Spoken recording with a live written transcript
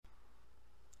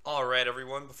All right,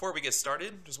 everyone. Before we get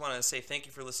started, just want to say thank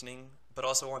you for listening, but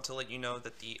also want to let you know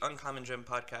that the Uncommon Gem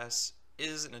podcast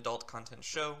is an adult content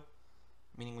show,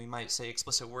 meaning we might say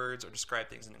explicit words or describe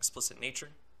things in explicit nature.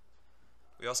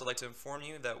 We also like to inform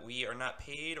you that we are not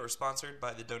paid or sponsored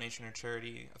by the donation or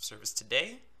charity of service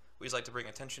today. We just like to bring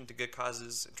attention to good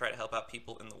causes and try to help out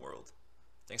people in the world.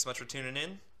 Thanks so much for tuning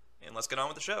in, and let's get on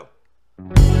with the show.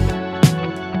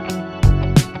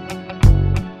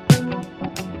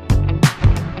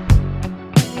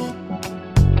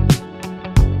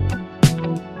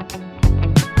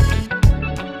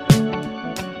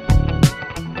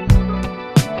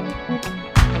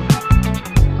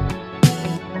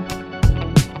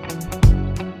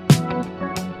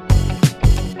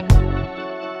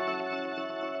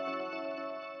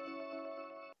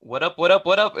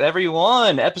 What up,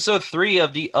 everyone? Episode 3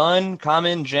 of the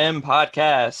Uncommon Gem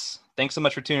podcast. Thanks so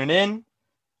much for tuning in.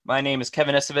 My name is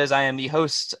Kevin Estevez. I am the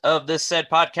host of this said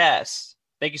podcast.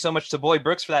 Thank you so much to Boy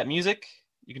Brooks for that music.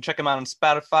 You can check him out on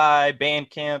Spotify,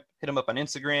 Bandcamp, hit him up on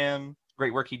Instagram.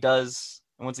 Great work he does.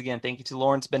 And once again, thank you to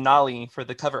Lawrence Benali for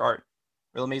the cover art.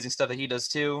 Real amazing stuff that he does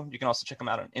too. You can also check him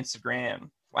out on Instagram.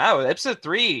 Wow, episode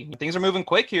 3. Things are moving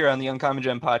quick here on the Uncommon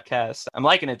Gem podcast. I'm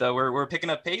liking it though. We're picking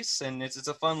up pace, and it's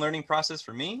a fun learning process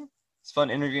for me. It's fun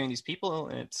interviewing these people,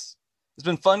 and it's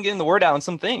been fun getting the word out on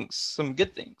some things, some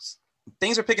good things.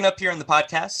 Things are picking up here on the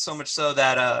podcast, so much so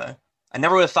that I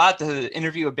never would have thought to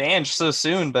interview a band so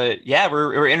soon. But yeah,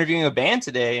 we're interviewing a band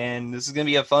today, and this is gonna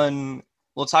be a fun.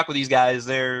 We'll talk with these guys.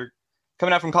 They're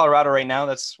coming out from Colorado right now.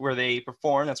 That's where they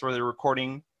perform. That's where they're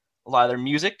recording a lot of their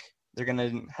music. They're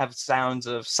going to have sounds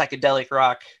of psychedelic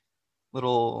rock,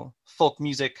 little folk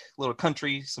music, little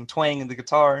country, some twang in the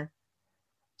guitar.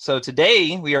 So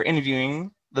today we are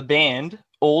interviewing the band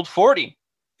Old 40.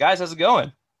 Guys, how's it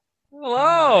going?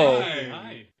 Hello.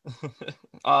 Hi.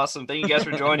 Awesome. Thank you guys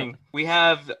for joining. We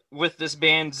have with this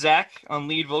band Zach on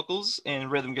lead vocals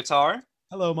and rhythm guitar.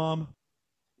 Hello, Mom.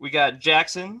 We got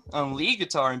Jackson on lead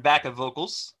guitar and backup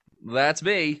vocals. That's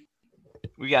me.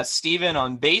 We got Steven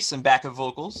on bass and backup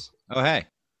vocals. Oh, hey.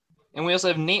 And we also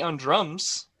have Nate on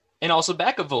drums and also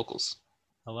backup vocals.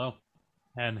 Hello.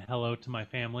 And hello to my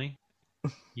family.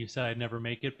 You said I'd never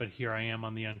make it, but here I am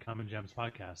on the Uncommon Gems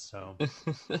podcast, so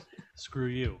screw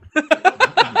you.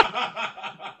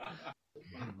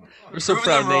 We're so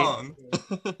Proving proud, them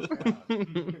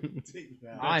Nate.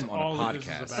 That's I'm on all a that this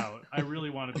podcast. is about. I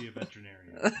really want to be a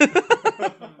veterinarian.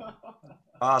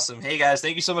 Awesome. Hey guys,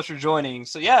 thank you so much for joining.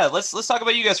 So yeah, let's talk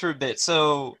about you guys for a bit.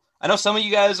 So I know some of you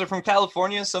guys are from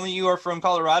California, some of you are from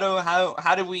Colorado.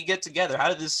 How did we get together? How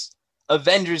did this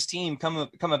Avengers team come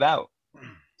about?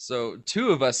 So, two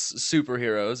of us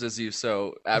superheroes, as you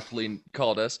so aptly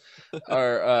called us,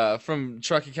 are from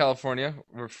Truckee, California.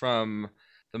 We're from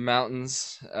the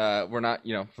mountains. We're not,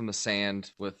 from the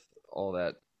sand with all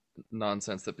that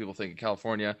nonsense that people think of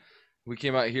California. We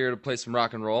came out here to play some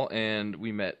rock and roll, and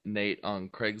we met Nate on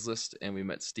Craigslist, and we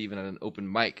met Steven at an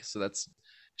open mic. So that's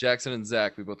Jackson and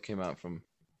Zach. We both came out from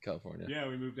California. Yeah,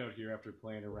 we moved out here after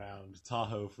playing around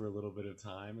Tahoe for a little bit of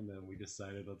time, and then we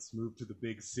decided let's move to the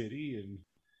big city and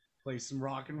play some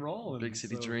rock and roll. And Big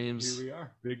city dreams. Here we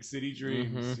are. Big city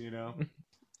dreams,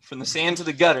 From the sand to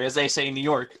the gutter, as they say in New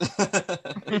York.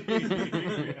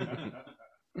 Yeah.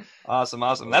 Awesome.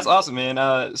 That's awesome,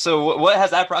 man. So what has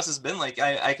that process been like?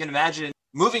 I can imagine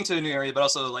moving to a new area, but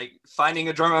also like finding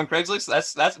a drummer on Craigslist.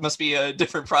 That must be a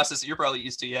different process that you're probably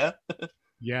used to, yeah?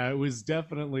 Yeah, it was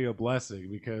definitely a blessing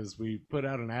because we put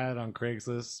out an ad on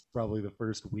Craigslist probably the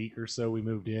first week or so we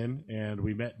moved in, and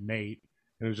we met Nate.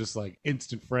 And it was just like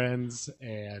instant friends,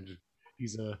 and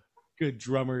he's a good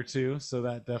drummer too, so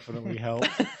that definitely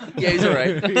helped. Yeah, he's all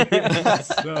right. Yeah,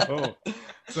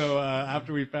 so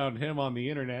after we found him on the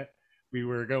internet, we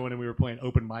were going and we were playing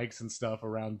open mics and stuff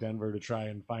around Denver to try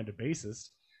and find a bassist.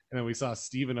 And then we saw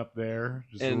Steven up there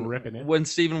just ripping it. When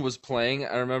Steven was playing,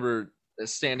 I remember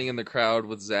standing in the crowd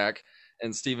with Zach,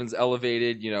 and Steven's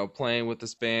elevated, playing with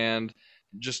this band,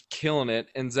 just killing it.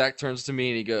 And Zach turns to me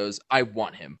and he goes, "I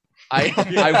want him.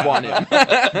 I want him."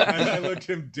 I looked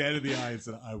him dead in the eye and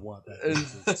said, "I want that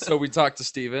bassist." So we talked to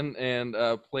Steven and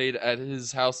played at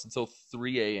his house until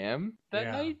 3 a.m.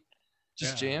 that night.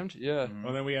 Just jammed. Yeah.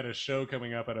 Well, then we had a show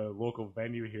coming up at a local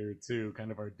venue here too,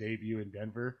 kind of our debut in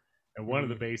Denver. And one of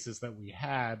the bassists that we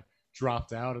had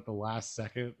dropped out at the last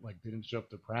second, didn't show up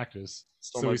to practice.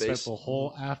 Stole so my we spent bass. the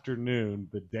whole afternoon,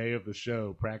 the day of the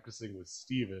show, practicing with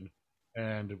Steven.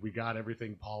 And we got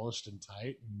everything polished and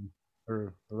tight. And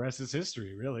the rest is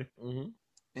history, really. Mm-hmm.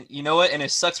 You know what? And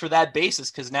it sucks for that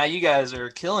bassist because now you guys are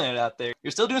killing it out there.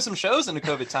 You're still doing some shows in the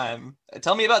COVID time.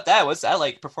 Tell me about that. What's that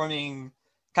like performing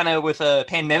kind of with a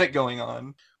pandemic going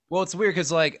on? Well, it's weird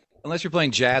because like unless you're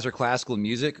playing jazz or classical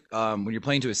music, when you're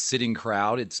playing to a sitting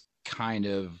crowd, it's kind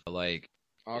of like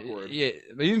Awkward. Yeah,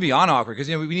 but even beyond awkward, because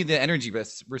we need the energy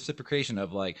reciprocation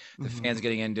of like the Mhm. fans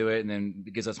getting into it, and then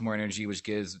it gives us more energy, which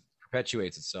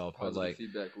perpetuates itself. But Positive like,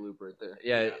 feedback loop right there.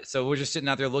 yeah, so we're just sitting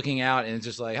out there looking out, and it's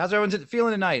just like, how's everyone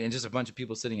feeling tonight? And just a bunch of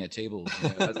people sitting at tables.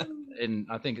 And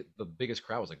I think the biggest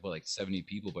crowd was like 70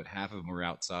 people, but half of them were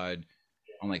outside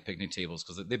on like picnic tables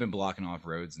because they've been blocking off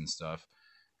roads and stuff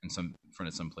in front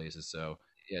of some places. So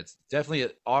yeah, it's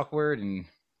definitely awkward and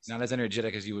not as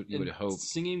energetic as you would hope.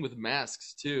 Singing with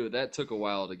masks too. That took a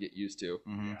while to get used to.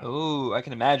 Mm-hmm. Oh, I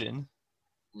can imagine.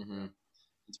 Mm-hmm.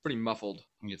 It's pretty muffled.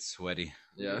 You get sweaty.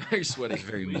 Yeah, very sweaty. It's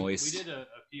very moist. We did a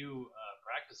few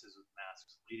practices with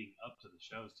masks leading up to the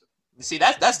shows. See,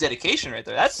 that's dedication right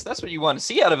there. That's what you want to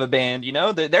see out of a band. You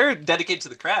know, they're dedicated to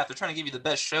the craft. They're trying to give you the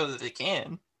best show that they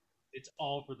can. It's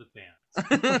all for the fans.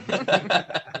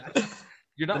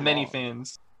 You're not The many wrong.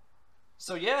 fans.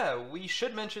 So yeah, we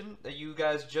should mention that you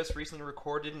guys just recently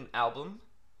recorded an album,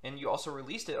 and you also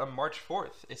released it on March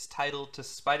 4th. It's titled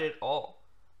 "Despite It All."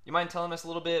 You mind telling us a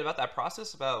little bit about that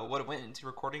process, about what it went into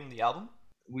recording the album?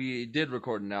 We did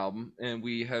record an album, and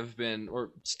we have been,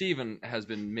 or Steven has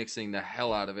been mixing the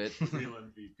hell out of it. Real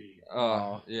MVP.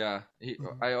 Oh, yeah.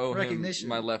 I owe him Recognition.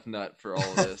 my left nut for all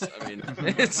of this. I mean,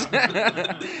 it's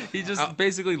he just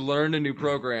basically learned a new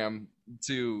program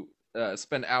to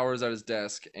spend hours at his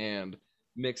desk and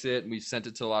mix it, and we sent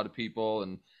it to a lot of people,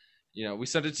 and we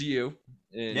sent it to you,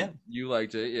 and Yeah. you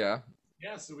liked it. Yeah.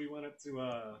 Yeah, so we went up to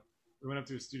a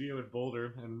studio in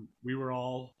Boulder, and we were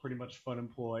all pretty much fun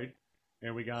employed,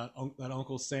 and we got that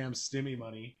Uncle Sam stimmy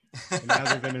money, and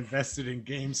rather than invested in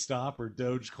GameStop or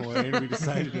Dogecoin, we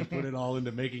decided to put it all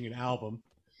into making an album.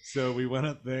 So we went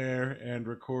up there and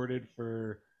recorded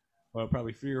for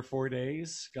probably 3 or 4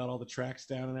 days, got all the tracks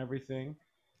down and everything,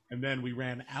 and then we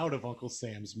ran out of Uncle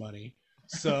Sam's money.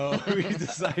 So we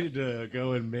decided to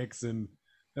go and mix and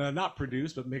not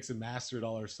produce, but mix and master it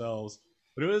all ourselves.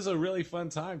 But it was a really fun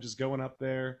time just going up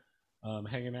there,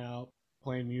 hanging out,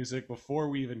 playing music. Before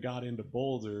we even got into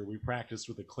Boulder, we practiced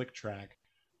with a click track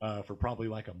for probably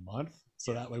like a month.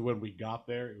 So that way when we got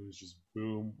there, it was just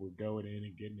boom, we're going in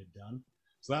and getting it done.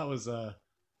 So that was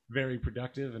very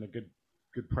productive and a good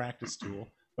practice tool.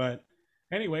 But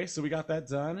anyway, so we got that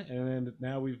done, and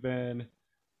now we've been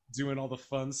doing all the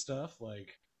fun stuff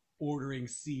like ordering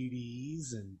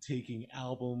CDs and taking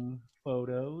album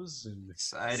photos and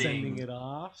Exciting. sending it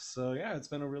off. So yeah, it's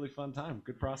been a really fun time.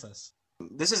 Good process.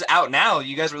 This is out now.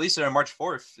 You guys released it on March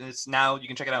 4th. It's now, you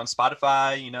can check it out on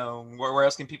Spotify. Where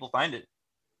else can people find it?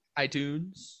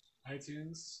 iTunes.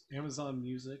 iTunes, Amazon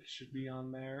Music should be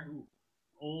on there.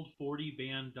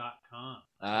 Old40band.com.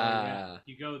 Ah.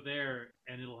 You go there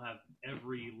and it'll have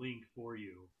every link for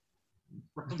you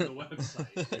from the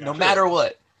website. No matter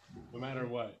what. No matter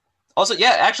what. Also,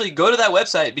 yeah, actually go to that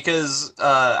website because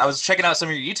I was checking out some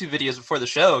of your YouTube videos before the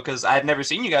show because I've never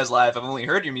seen you guys live. I've only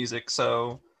heard your music,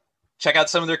 so check out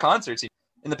some of their concerts.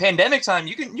 In the pandemic time,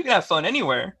 you can have fun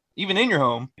anywhere, even in your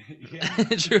home. Yeah.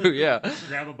 True. Yeah.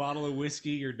 Grab a bottle of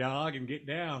whiskey, your dog, and get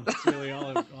down. That's really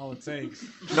all it takes.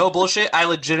 No bullshit. I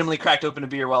legitimately cracked open a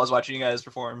beer while I was watching you guys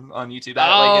perform on YouTube. It's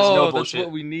Oh, no that's bullshit.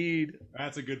 what we need.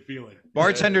 That's a good feeling.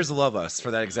 Bartenders love us for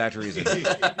that exact reason.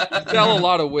 Sell a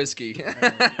lot of whiskey. We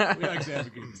like to have a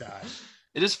good time.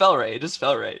 It just felt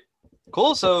right.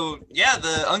 Cool. So yeah,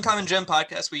 the Uncommon Gem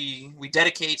podcast, we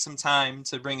dedicate some time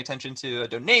to bring attention to a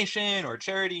donation or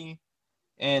charity.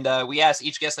 And we asked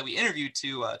each guest that we interviewed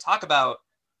to talk about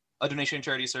a donation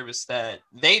charity service that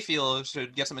they feel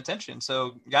should get some attention.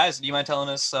 So guys, do you mind telling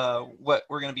us what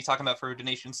we're going to be talking about for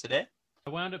donations today?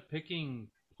 I wound up picking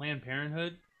Planned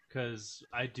Parenthood because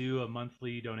I do a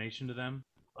monthly donation to them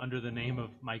under the name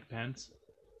of Mike Pence.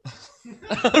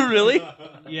 Really?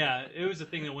 Yeah, it was a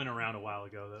thing that went around a while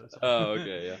ago, though. So. Oh,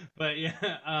 okay, yeah. But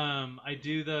yeah, I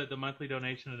do the monthly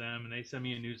donation to them, and they send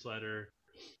me a newsletter,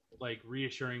 like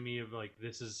reassuring me of like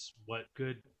this is what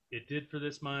good it did for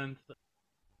this month.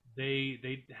 They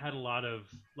had a lot of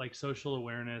like social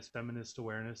awareness, feminist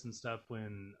awareness, and stuff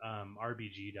when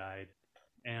RBG died,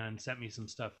 and sent me some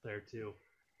stuff there too.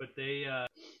 But they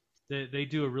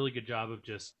do a really good job of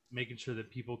just making sure that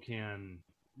people can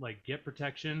like get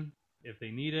protection if they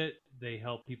need it. They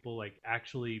help people like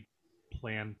actually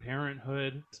Planned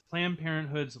Parenthood. Planned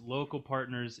Parenthood's local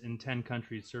partners in 10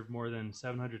 countries serve more than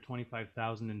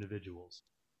 725,000 individuals.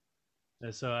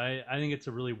 So I think it's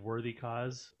a really worthy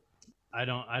cause. I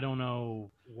don't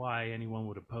know why anyone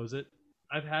would oppose it.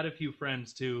 I've had a few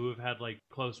friends too who have had like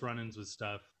close run-ins with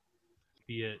stuff,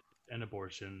 be it an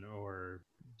abortion or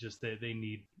just they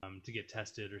need to get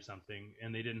tested or something,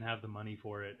 and they didn't have the money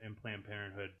for it, and Planned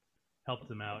Parenthood helped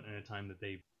them out in a time that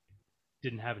they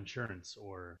didn't have insurance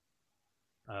or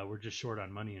were just short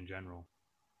on money in general.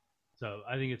 So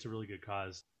I think it's a really good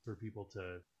cause for people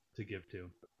to give to.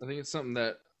 I think it's something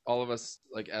that all of us,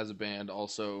 like as a band,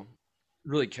 also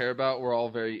really care about. We're all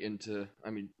very into. I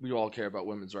mean, we all care about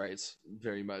women's rights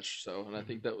very much. So, and I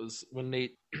think that was when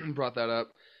Nate brought that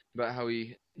up about how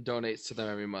he donates to them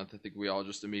every month. I think we all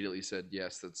just immediately said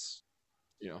yes. That's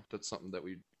that's something that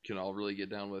we can all really get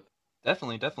down with.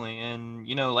 Definitely. And,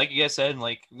 like you guys said,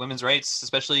 like women's rights,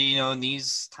 especially, in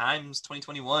these times,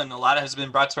 2021, a lot has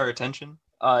been brought to our attention.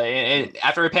 And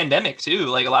after a pandemic too,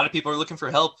 like a lot of people are looking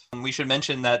for help. And we should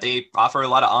mention that they offer a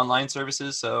lot of online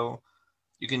services. So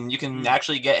you can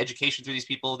actually get education through these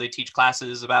people. They teach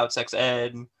classes about sex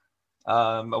ed,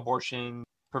 abortion,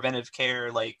 preventive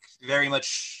care, like very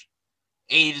much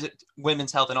aid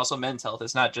women's health and also men's health.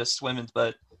 It's not just women's,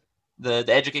 but the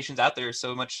education's out there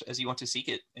so much as you want to seek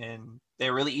it, and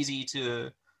they're really easy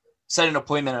to set an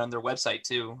appointment on their website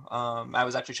too. I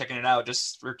was actually checking it out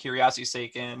just for curiosity's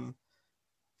sake, and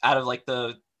out of like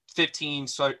the 15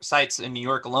 sites in New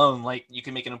York alone, like you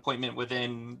can make an appointment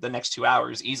within the next 2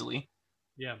 hours easily.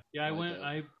 Yeah. I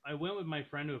went with my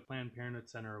friend to a Planned Parenthood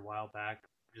center a while back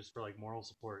just for like moral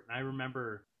support, and I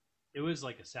remember it was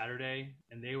like a Saturday,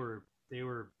 and they were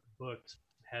booked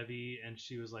heavy, and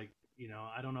she was like,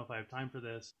 I don't know if I have time for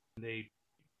this. And they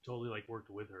totally like worked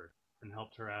with her and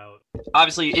helped her out.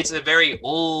 Obviously, it's a very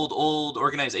old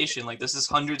organization. Like this is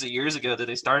hundreds of years ago that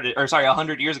they started, or sorry,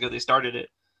 100 years ago they started it.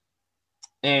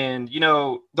 And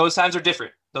those times are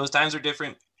different.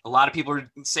 A lot of people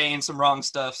are saying some wrong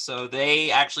stuff, so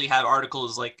they actually have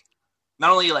articles like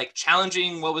not only like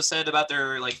challenging what was said about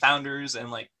their like founders and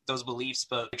like those beliefs,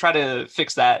 but try to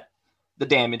fix the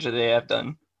damage that they have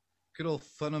done. Good old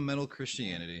fundamental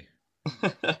Christianity.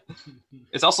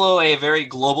 It's also a very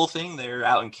global thing. They're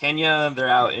out in Kenya, they're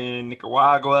out in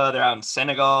Nicaragua, they're out in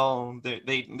Senegal.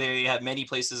 They have many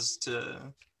places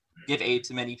to give aid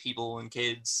to many people and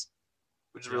kids,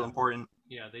 which is real important.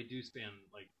 Yeah, they do span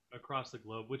like across the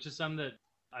globe, which is something that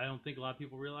I don't think a lot of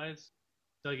people realize.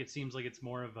 I feel like it seems like it's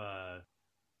more of a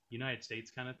United States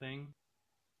kind of thing,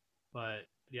 but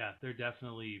yeah, they're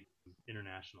definitely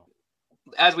international.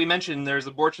 As we mentioned, there's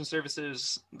abortion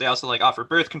services. They also like offer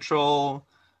birth control.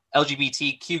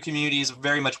 LGBTQ communities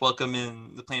very much welcome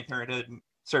in the Planned Parenthood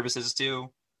services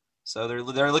too. So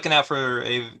they're looking out for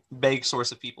a big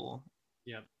source of people.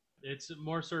 Yeah, it's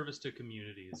more service to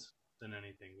communities than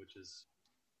anything, which is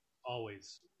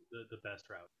always the best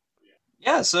route.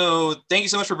 Yeah, so thank you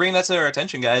so much for bringing that to our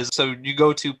attention, guys. So you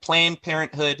go to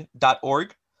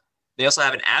PlannedParenthood.org. They also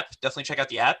have an app. Definitely check out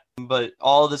the app. But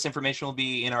all of this information will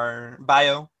be in our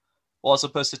bio. We'll also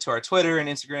post it to our Twitter and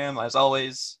Instagram, as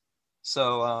always.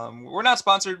 So we're not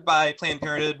sponsored by Planned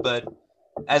Parenthood, but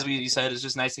as we said, it's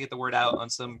just nice to get the word out on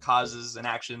some causes and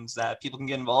actions that people can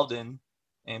get involved in,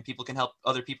 and people can help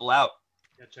other people out.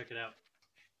 Yeah, check it out.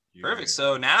 Perfect.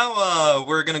 So now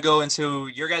we're going to go into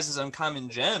your guys' uncommon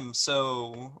gem.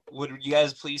 So would you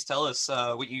guys please tell us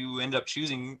what you end up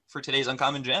choosing for today's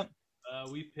uncommon gem?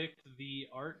 We picked the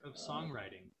art of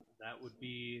songwriting. That'd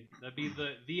be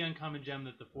the uncommon gem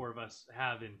that the four of us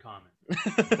have in common.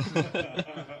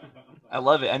 I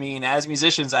love it. I mean, as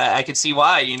musicians, I could see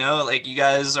why, like you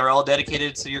guys are all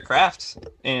dedicated to your craft.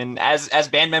 And as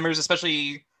band members,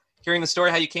 especially hearing the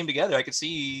story, how you came together, I could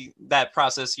see that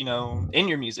process, in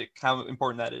your music, how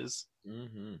important that is.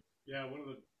 Mm-hmm. Yeah,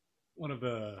 one of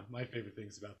my favorite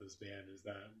things about this band is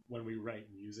that when we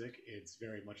write music, it's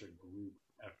very much a group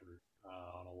effort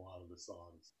on a lot of the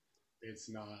songs. It's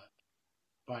not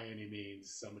by any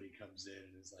means somebody comes in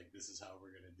and is like, this is how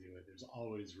we're going to do it. There's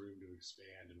always room to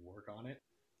expand and work on it,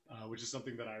 which is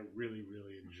something that I really,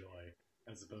 really enjoy,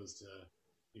 as opposed to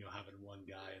having one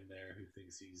guy in there who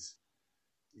thinks he's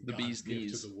the bee's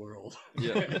knees to the world.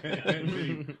 Yeah. And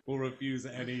he will refuse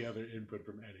any other input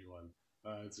from anyone.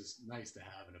 It's just nice to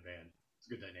have in a band. It's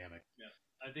a good dynamic. Yeah,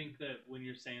 I think that when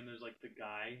you're saying there's like the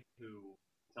guy who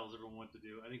tells everyone what to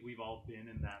do, I think we've all been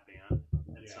in that band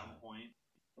at some point.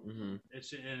 Mm-hmm.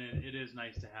 It is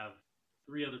nice to have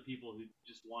three other people who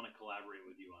just want to collaborate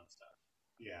with you on stuff.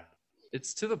 Yeah,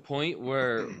 it's to the point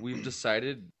where we've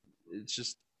decided it's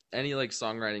just any like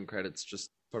songwriting credits, just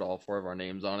put all four of our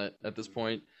names on it at this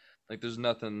point. Like there's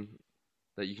nothing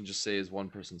that you can just say is one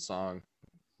person's song,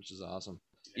 which is awesome.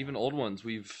 Yeah. Even old ones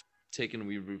we've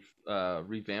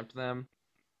revamped them,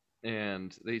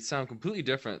 and they sound completely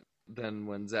different than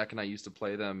when Zach and I used to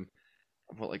play them,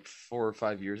 like 4 or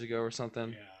 5 years ago or something.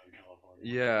 Yeah, in California.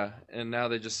 Yeah, and now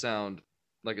they just sound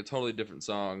like a totally different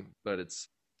song, but it's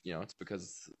it's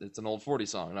because it's an old 40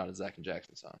 song, not a Zach and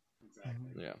Jackson song.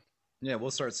 Exactly. Yeah. Yeah,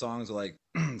 we'll start songs like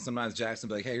sometimes Jackson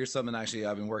will be like, hey, here's something actually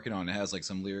I've been working on. It has like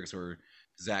some lyrics, or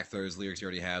Zach throws lyrics he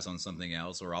already has on something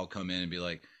else, or I'll come in and be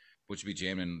like, what should be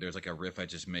jamming? And there's like a riff I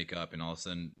just make up, and all of a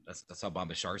sudden that's how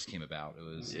Bomba Sharks came about. It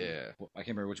was I can't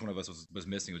remember which one of us was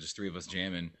missing. It was just three of us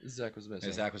jamming. Zach was missing.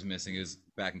 And Zach was missing. He was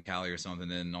back in Cali or something.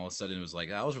 And then all of a sudden it was like,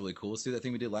 that was really cool. Let's do that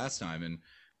thing we did last time. And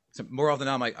so more often than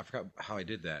not, I'm like, I forgot how I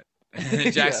did that.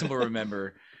 And Jackson will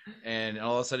remember. And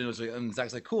all of a sudden it was like, and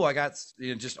Zach's like, cool, I got,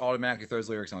 just automatically throws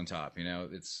lyrics on top.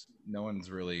 It's no one's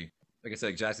really, like I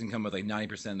said, Jackson can come with like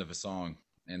 90% of a song.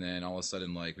 And then all of a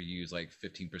sudden, like, we use like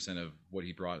 15% of what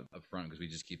he brought up front because we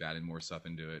just keep adding more stuff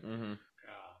into it. Mm-hmm.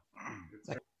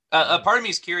 A part of me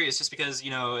is curious just because,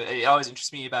 it always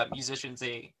interests me about musicians.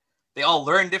 They all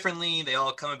learn differently. They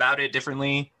all come about it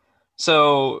differently.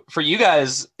 So for you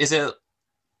guys, is it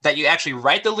that you actually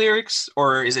write the lyrics,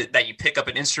 or is it that you pick up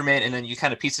an instrument and then you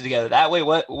kind of piece it together that way?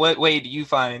 What way do you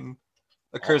find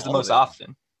occurs the most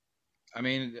often? I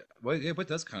mean, what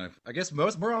does kind of, I guess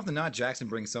more often than not, Jackson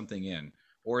brings something in,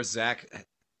 or Zach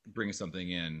brings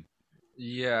something in.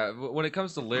 Yeah, when it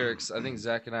comes to lyrics, I think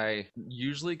Zach and I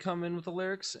usually come in with the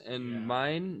lyrics, and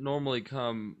mine normally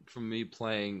come from me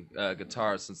playing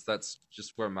guitar, since that's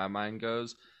just where my mind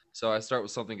goes. So I start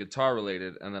with something guitar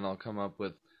related, and then I'll come up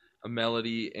with a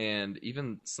melody, and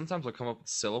even sometimes I'll come up with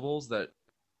syllables that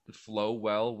flow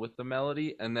well with the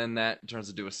melody, and then that turns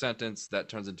into a sentence, that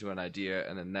turns into an idea,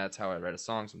 and then that's how I write a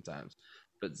song sometimes.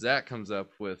 But Zach comes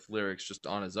up with lyrics just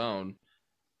on his own,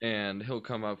 and he'll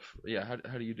come up. How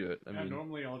do you do it? I mean,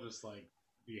 normally I'll just like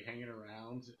be hanging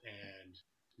around and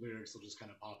lyrics will just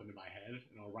kind of pop into my head,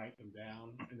 and I'll write them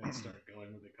down and then start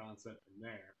going with the concept from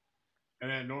there. And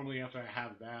then normally after I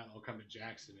have that, I'll come to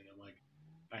Jackson and I'm like,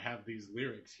 I have these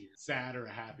lyrics here, sad or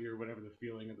happy or whatever the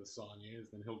feeling of the song is.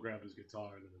 Then he'll grab his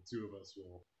guitar and then the two of us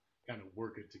will kind of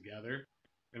work it together.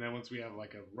 And then once we have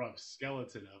like a rough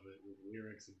skeleton of it with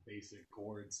lyrics and basic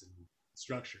chords and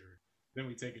structure, then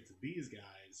we take it to these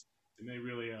guys and they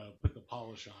really put the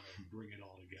polish on it and bring it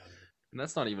all together. And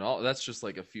that's not even all. That's just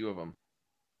like a few of them.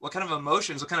 What kind of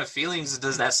emotions, what kind of feelings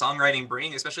does that songwriting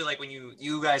bring, especially like when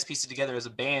you guys piece it together as a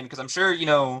band? Because I'm sure,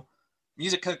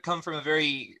 music could come from a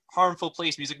very harmful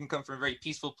place. Music can come from a very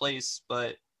peaceful place.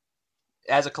 But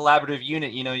as a collaborative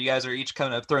unit, you guys are each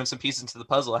kind of throwing some pieces into the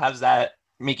puzzle. How does that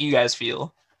make you guys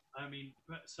feel? I mean,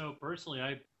 so personally,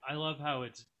 I love how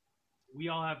we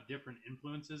all have different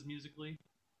influences musically.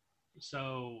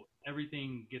 So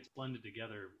everything gets blended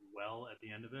together well at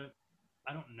the end of it.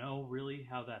 I don't know really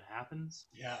how that happens.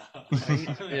 Yeah. Right?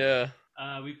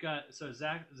 Yeah. We've got, so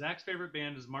Zach's favorite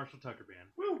band is Marshall Tucker Band.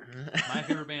 Woo! My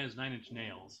favorite band is Nine Inch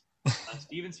Nails.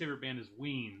 Steven's favorite band is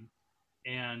Ween.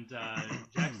 And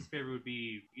Jackson's favorite would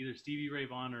be either Stevie Ray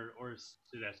Vaughan or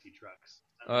Tedeschi Trucks.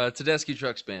 Tedeschi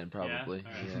Trucks Band, probably.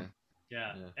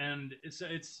 Yeah. And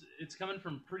it's coming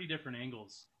from pretty different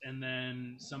angles. And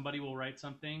then somebody will write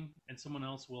something and someone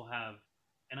else will have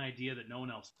an idea that no one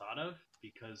else thought of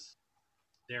because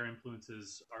their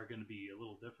influences are going to be a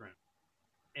little different.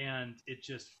 And it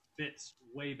just fits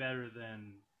way better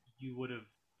than you would have,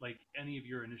 like any of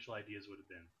your initial ideas would have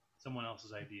been. Someone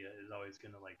else's idea is always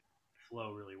going to like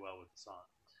flow really well with the song.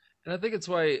 And I think that's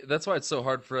why it's so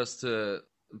hard for us to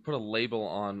put a label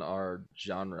on our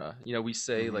genre. We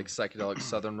say like psychedelic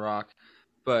southern rock,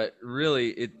 but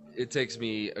really it takes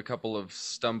me a couple of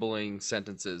stumbling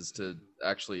sentences to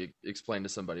actually explain to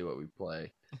somebody what we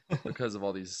play because of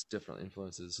all these different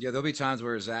influences. Yeah, there'll be times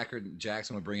where Zach or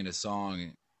Jackson will bring in a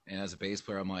song, and as a bass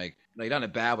player, I'm like not in a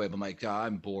bad way, but I'm like, God,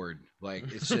 I'm bored.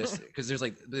 Like, it's just because there's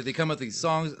like they come up with these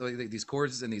songs, like these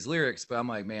chords and these lyrics, but I'm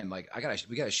like, man, like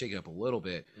we gotta shake it up a little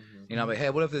bit. Mm-hmm. I'm like, hey,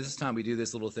 what if this time we do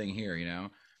this little thing here,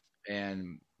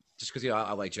 And just because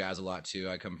I like jazz a lot too.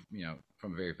 I come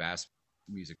from a very vast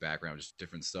music background, just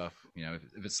different stuff.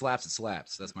 If it slaps, it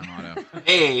slaps. That's my motto.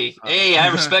 Hey, I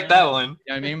respect that one.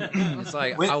 You know what I mean? It's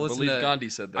like I listen believe to Gandhi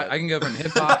said that. I can go from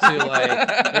hip hop to like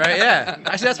right, yeah.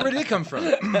 Actually, that's where it did come from.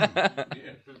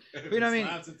 If You know what I mean?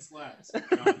 Slaps, it slaps.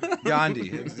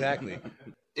 Gandhi, exactly.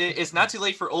 It's not too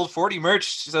late for Old 40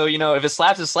 merch. So, if it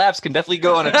slaps, it slaps can definitely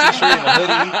go on a t-shirt and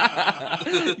a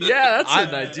hoodie. Yeah, that's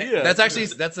an idea.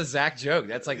 That's a Zach joke.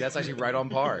 That's actually right on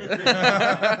par. It's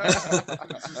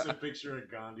just a picture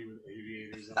of Gandhi with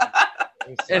aviators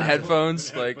on. And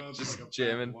headphones, like Headphones, just like a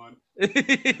jamming. one.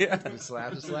 Yeah. It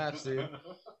slaps, dude.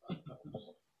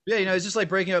 Yeah, it's just like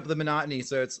breaking up the monotony.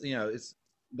 So it's it's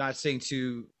not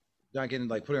getting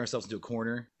like putting ourselves into a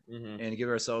corner. Mm-hmm. And give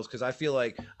ourselves, because I feel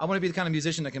like I want to be the kind of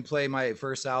musician that can play my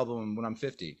first album when I'm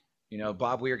 50.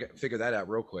 Bob Weir figured that out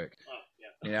real quick.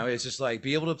 Oh, yeah. It's just like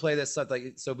be able to play that stuff,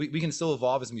 like so we can still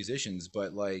evolve as musicians,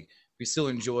 but like we still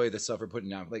enjoy the stuff we're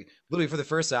putting out. Like literally for the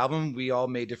first album, we all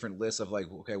made different lists of like,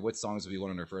 okay, what songs do we want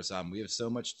on our first album? We have so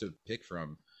much to pick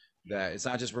from that it's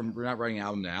not just we're not writing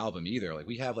album to album either. Like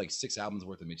we have like 6 albums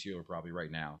worth of material probably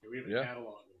right now. We have a catalog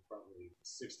of probably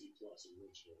 60 plus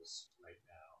originals right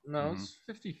now. No, it's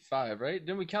 55, right?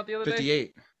 Didn't we count the other day?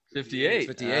 58. 58.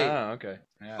 58. Oh, okay.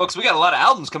 Yeah. Folks, we got a lot of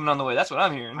albums coming on the way. That's what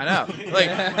I'm hearing. I know.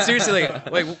 Like seriously,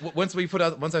 like once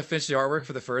I finished the artwork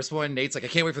for the first one, Nate's like, I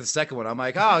can't wait for the second one. I'm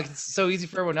like, oh, it's so easy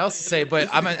for everyone else to say, but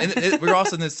we're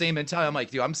also in the same mentality. I'm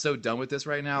like, dude, I'm so done with this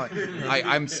right now.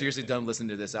 I'm seriously done listening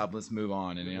to this album. Let's move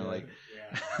on. And like,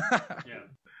 Yeah.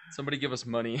 Somebody give us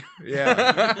money.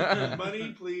 Yeah.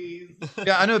 Money, please.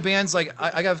 Yeah, I know bands like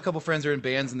I got a couple friends that are in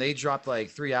bands and they dropped like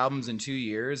 3 albums in 2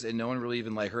 years and no one really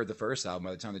even like heard the first album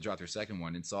by the time they dropped their second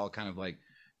one. It's all kind of like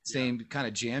same kind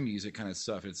of jam music kind of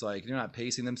stuff. It's like they're not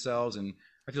pacing themselves, and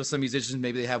I feel some musicians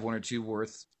maybe they have 1 or 2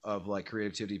 worth of like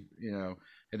creativity, you know,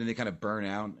 and then they kind of burn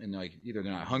out and like either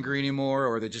they're not hungry anymore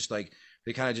or they're just like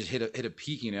they kind of just hit a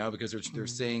peak, you know, because they're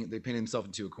saying they paint themselves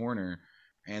into a corner.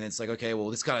 And it's like, okay, well,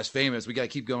 this got us famous. We got to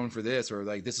keep going for this, or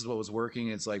like this is what was working.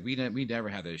 It's like we never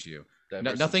had that issue.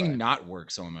 Nothing not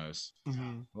works almost.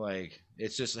 Mm-hmm. Like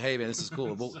it's just, hey man, this is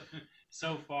cool.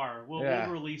 So far, we'll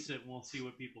release it and we'll see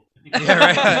what people think. Yeah,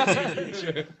 right.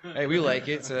 Sure. Hey, we like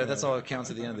it, so that's all that counts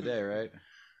at the end of the day, right?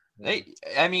 Hey,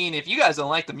 I mean, if you guys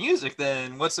don't like the music,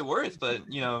 then what's it worth? But,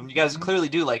 you know, you guys clearly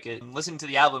do like it. And listening to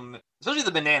the album, especially the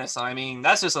Banana song, I mean,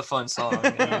 that's just a fun song.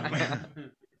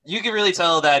 You can really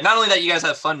tell that not only that you guys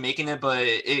have fun making it, but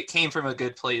it came from a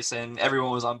good place and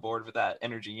everyone was on board with that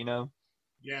energy, you know?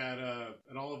 Yeah,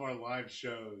 at all of our live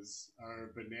shows, our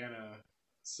Banana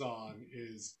song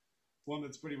is one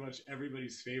that's pretty much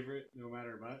everybody's favorite, no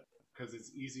matter what, because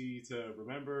it's easy to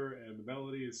remember and the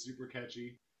melody is super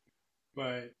catchy.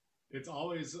 But it's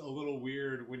always a little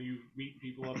weird when you meet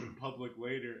people up in public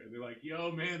later and they're like,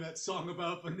 yo, man, that song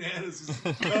about bananas is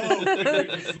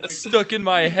dope. Stuck in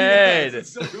my head.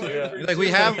 Like we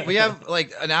have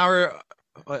like an hour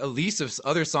at least of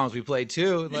other songs we played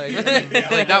too. Like,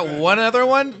 like not one other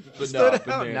one stood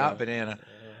out. Not Banana.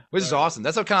 Which is awesome.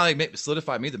 That's what kind of like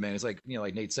solidified me the man. It's like, you know,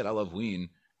 like Nate said, I love Ween.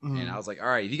 Mm-hmm. And I was like, all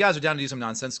right, if you guys are down to do some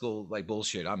nonsensical like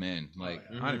bullshit, I'm in. Like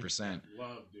 100%.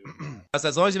 Love doing that.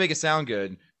 As long as you make it sound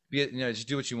good, just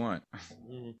do what you want.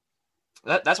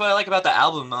 That's what I like about the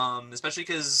album, especially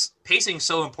because pacing's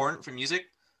so important for music.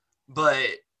 But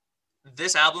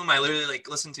this album, I literally like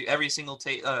listened to every single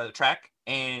track,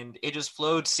 and it just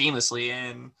flowed seamlessly.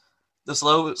 And the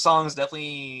slow songs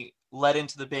definitely led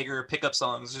into the bigger pickup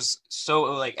songs, just so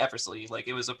like effortlessly. Like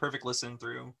it was a perfect listen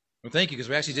through. Well, thank you, because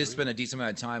we actually did spend a decent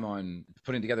amount of time on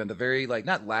putting together. In the very like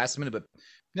not last minute, but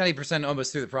 90%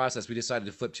 almost through the process, we decided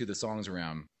to flip 2 of the songs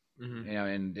around. Mm-hmm. You know,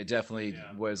 and it definitely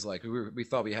was like we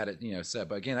thought we had it, you know, set.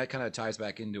 But again, that kind of ties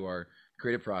back into our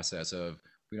creative process of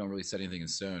we don't really set anything in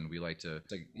stone. We like to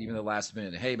like even the last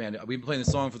minute. Hey, man, we've been playing the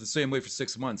song for the same way for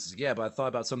 6 months. It's like, yeah, but I thought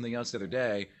about something else the other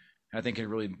day. And I think it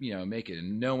really, you know, make it.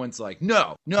 And no one's like,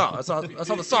 no, that's how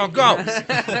the song goes.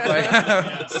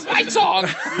 It's my song.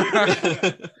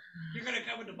 You're gonna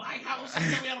come into my house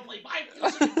and tell me how to play my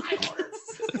music, my orders.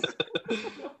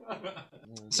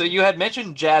 So you had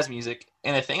mentioned jazz music,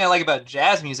 and the thing I like about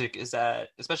jazz music is that,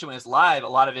 especially when it's live, a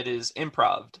lot of it is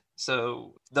improv.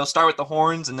 So they'll start with the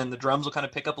horns, and then the drums will kind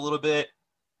of pick up a little bit,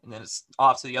 and then it's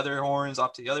off to the other horns,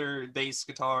 off to the other bass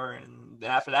guitar, and then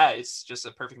after that, it's just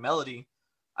a perfect melody.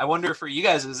 I wonder for you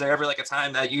guys, is there ever like a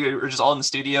time that you were just all in the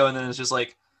studio, and then it's just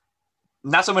like,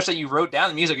 not so much that you wrote down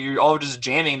the music, you're all just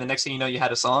jamming, and the next thing you know, you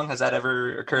had a song? Has that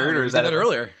ever occurred, or is that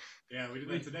earlier? Yeah, we did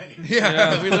that today.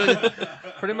 Yeah. We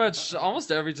pretty much almost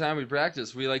every time we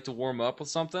practice, we like to warm up with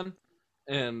something,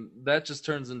 and that just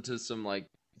turns into some like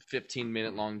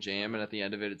 15-minute long jam, and at the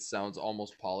end of it, it sounds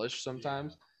almost polished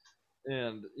sometimes. Yeah.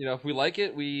 And you know, if we like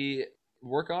it, we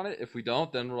work on it. If we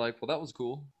don't, then we're like, well, that was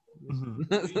cool.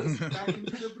 Back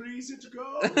into the breeze it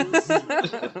goes.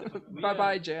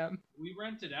 Bye jam. We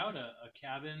rented out a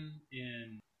cabin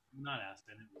in not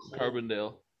Aspen,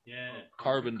 Carbondale. Yeah,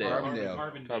 Carbondale.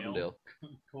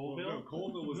 Colville.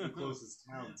 Colville was the closest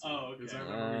town. Oh, okay. Because I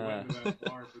remember we went to that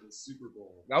bar for the Super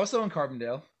Bowl. I was still in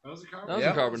Carbondale. That was a Carbondale. That was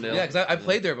in Carbondale. Yeah, because I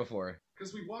played there before.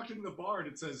 Because we walked into the bar and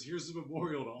it says, "Here's a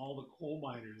memorial to all the coal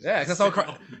miners." Yeah, because that's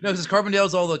all. No, because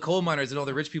Carbondale's all the coal miners and all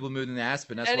the rich people moved into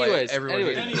Aspen. That's why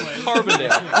everyone. Anyways.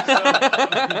 Carbondale.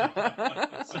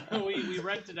 So we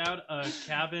rented out a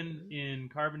cabin in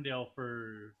Carbondale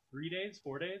for 4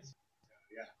 days.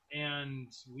 Yeah. And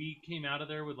we came out of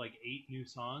there with like 8 new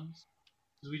songs.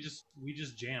 We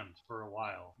just jammed for a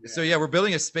while. So yeah, we're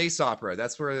building a space opera.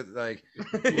 That's where like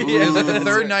it was like the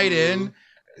third night in.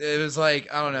 it was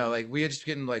like, I don't know, like we had just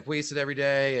getting like wasted every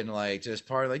day and like just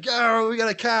party, like, yeah, we got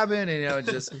a cabin, and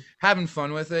just having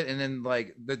fun with it. And then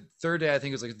like the third day, I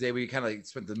think it was like the day we kind of like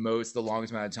spent the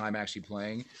longest amount of time actually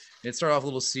playing. And it started off a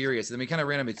little serious, and then we kind of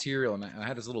ran out of material, and I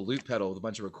had this little loop pedal with a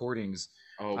bunch of recordings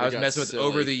I was messing with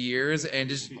over the years, and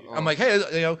just I'm like,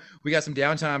 hey, we got some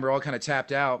downtime, we're all kind of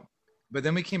tapped out. But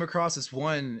then we came across this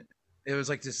one. It was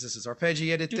like this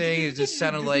arpeggiated thing. It just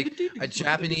sounded like a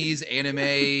Japanese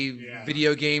anime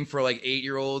video game for like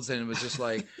 8-year-olds, and it was just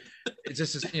like it's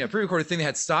just this, pre-recorded thing that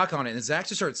had stock on it. And Zach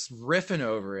just starts riffing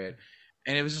over it,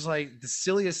 and it was just like the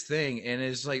silliest thing. And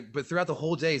it's like, but throughout the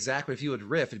whole day, Zach, if he would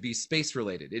riff, it'd be space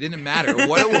related. It didn't matter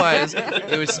what it was.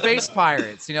 It was space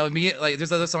pirates. Me, like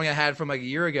there's another song I had from like a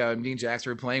year ago, and me and Jax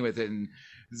were playing with it, and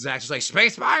Zach's just like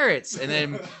space pirates, and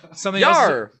then something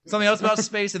else about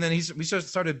space, and then we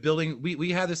started building.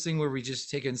 We had this thing where we just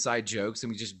take inside jokes and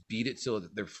we just beat it till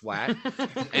they're flat,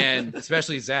 and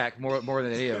especially Zach more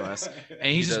than any of us,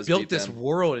 and he just built this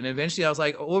world. And eventually, I was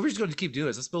like, "Oh, we're just going to keep doing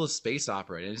this. Let's build a space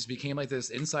opera," and it just became like this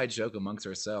inside joke amongst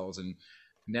ourselves. And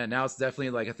now it's definitely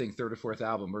like I think third or fourth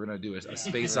album we're gonna do a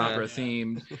space opera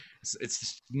themed.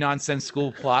 It's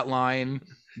nonsensical plot line,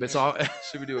 but it's all.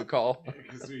 Should we do a call?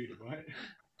 What?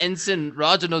 Ensign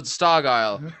Reginald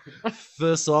Stargyle.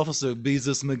 First Officer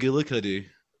Beezus McGillicuddy.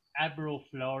 Admiral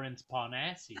Florence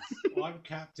Parnassus. I'm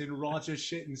Captain Roger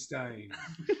Shittenstein.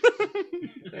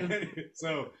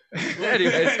 So,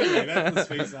 anyways, that's the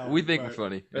space album. We think we're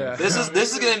funny. Yeah. This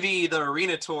is going to be the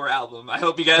Arena Tour album. I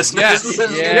hope you guys know Yes, this.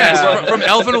 Is yes.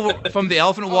 From the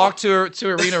Elephant Walk to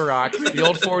Arena Rock, the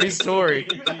old 40s story.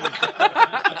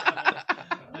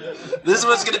 This is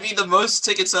what's going to be the most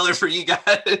ticket seller for you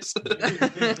guys. Dude,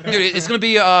 it's gonna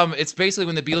be it's basically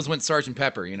when the Beatles went Sgt.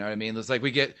 Pepper, you know what I mean? It's like we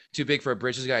get too big for our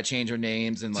britches, gotta change our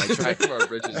names and like try for our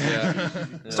britches. Yeah.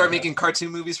 Start making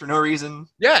cartoon movies for no reason.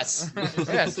 Yes,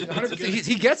 100%.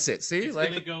 He gets it. See, It's like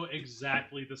gonna go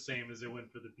exactly the same as it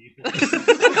went for the Beatles.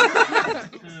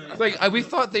 like we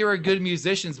thought they were good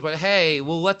musicians, but hey,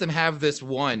 we'll let them have this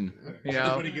one.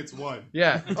 Everybody gets one.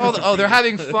 Yeah. Oh, they're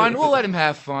having fun. We'll let them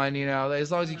have fun.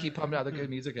 As long as you keep pumping out the good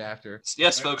music after.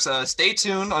 Yes, folks. Stay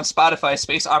tuned on Spotify.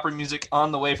 Space opera music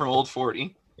on the way from Old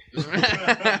 40.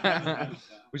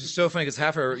 Which is so funny because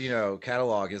half our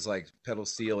catalog is like pedal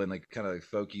steel and like kind of like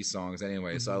folky songs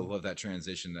anyway. So I love that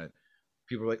transition that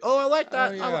people are like, oh, I like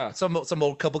that. Oh, yeah. Some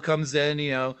old couple comes in,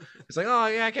 it's like, oh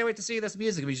yeah, I can't wait to see this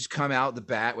music. And we just come out the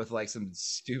bat with like some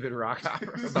stupid rock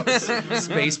opera about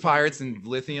space pirates and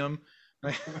lithium.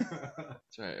 That's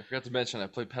right. I forgot to mention I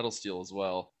play pedal steel as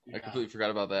well. Yeah. I completely forgot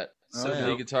about that. Oh, So yeah.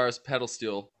 lead guitarist, pedal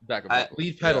steel, backup vocals.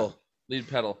 Lead pedal. Yeah. Lead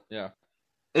pedal. Yeah.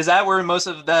 Is that where most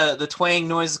of the twang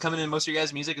noise is coming in most of your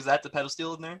guys' music? Is that the pedal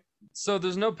steel in there? So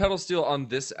there's no pedal steel on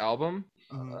this album,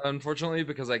 Mhm. unfortunately,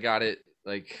 because I got it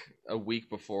like a week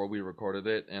before we recorded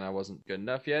it, and I wasn't good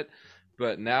enough yet.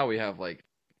 But now we have like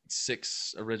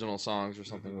 6 original songs or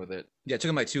something with it. Yeah, it took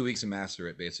him like 2 weeks to master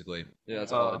it, basically. Yeah,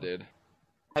 that's all I did.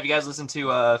 Have you guys listened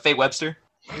to Faye Webster?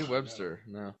 Hey Webster,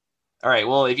 no. All right.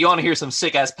 Well, if you want to hear some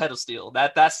sick ass pedal steel,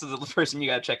 that's the person you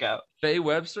got to check out. Faye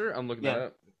Webster, I'm looking that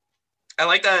up. I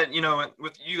like that,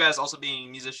 with you guys also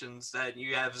being musicians, that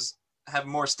you guys have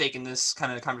more stake in this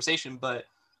kind of conversation. But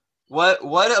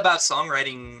what about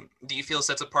songwriting do you feel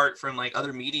sets apart from like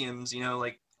other mediums?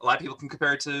 Like a lot of people can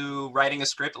compare it to writing a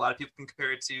script. A lot of people can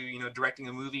compare it to, directing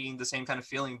a movie, the same kind of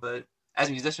feeling. But as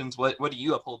musicians, what do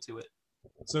you uphold to it?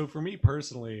 So for me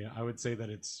personally, I would say that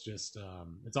it's just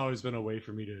it's always been a way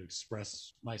for me to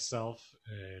express myself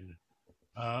in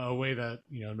a way that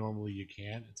normally you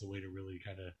can't. It's a way to really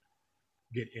kind of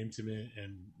get intimate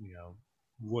and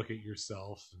look at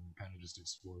yourself and kind of just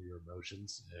explore your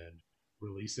emotions and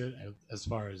release it. As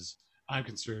far as I'm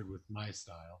concerned with my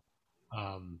style,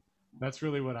 that's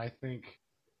really what I think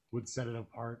would set it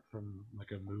apart from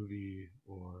like a movie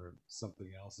or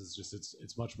something else. Is just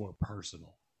it's much more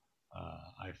personal.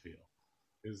 I feel,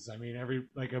 because I mean,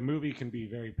 a movie can be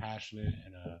very passionate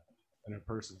in a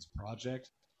person's project,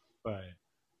 but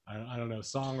I don't know.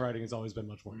 Songwriting has always been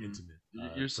much more intimate.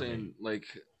 You're saying like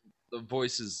the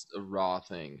voice is a raw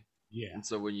thing, yeah. and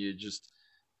so when you just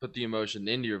put the emotion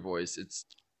into your voice, it's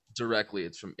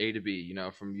from A to B,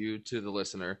 from you to the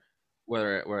listener.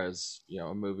 Whereas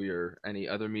a movie or any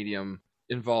other medium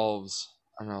involves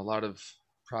a lot of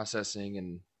processing,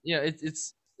 and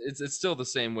it's still the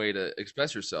same way to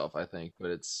express yourself, I think,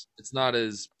 but it's not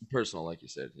as personal, like you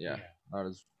said. Yeah. Not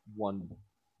as one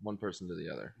person to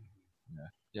the other.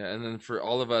 Yeah. And then for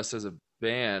all of us as a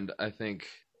band, I think,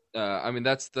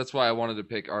 that's why I wanted to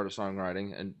pick Art of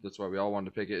Songwriting, and that's why we all wanted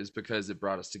to pick it, is because it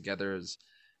brought us together as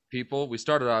people. We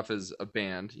started off as a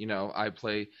band. I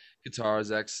play guitar,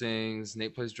 Zach sings,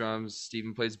 Nate plays drums,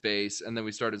 Steven plays bass, and then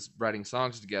we started writing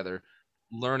songs together,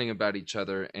 learning about each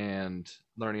other and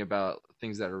learning about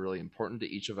things that are really important to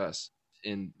each of us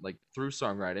through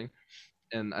songwriting.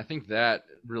 And I think that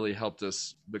really helped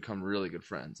us become really good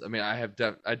friends. I mean, I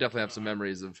definitely have some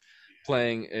memories of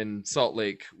playing in Salt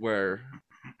Lake where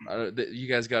you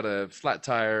guys got a flat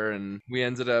tire, and we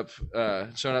ended up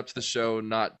showing up to the show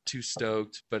not too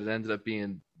stoked, but it ended up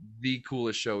being the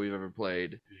coolest show we've ever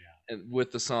played. Yeah. And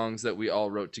with the songs that we all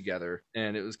wrote together.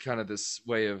 And it was kind of this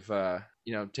way of,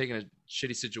 taking a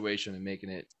shitty situation and making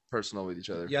it personal with each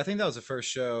other. Yeah, I think that was the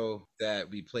first show that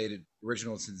we played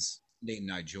original since Nate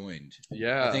and I joined.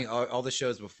 Yeah. I think all the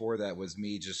shows before that was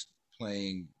me just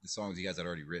playing the songs you guys had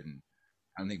already written.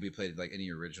 I don't think we played like any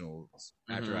originals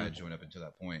after I had joined up until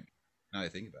that point. Now that I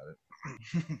think about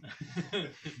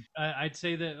it. I'd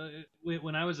say that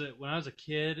when I was a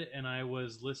kid and I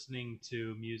was listening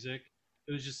to music,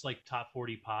 it was just like top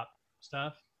 40 pop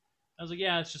stuff. I was like,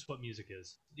 yeah, it's just what music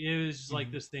is. It was just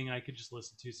like this thing I could just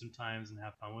listen to sometimes and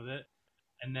have fun with it.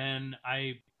 And then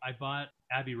I bought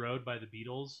Abbey Road by the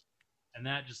Beatles, and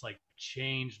that just like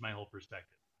changed my whole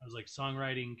perspective. I was like,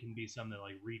 songwriting can be something that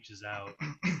like reaches out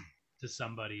to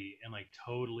somebody and like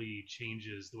totally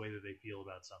changes the way that they feel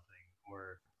about something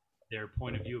or their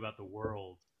point of view about the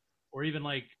world, or even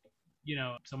like,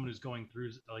 someone who's going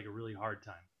through like a really hard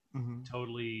time.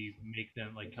 Totally make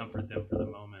them like comfort them for the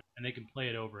moment, and they can play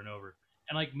it over and over.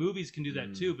 And like movies can do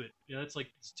that too, but that's like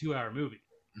it's a 2-hour movie.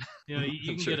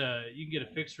 You can get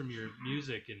a fix from your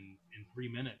music in 3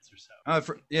 minutes or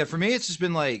so. For me, it's just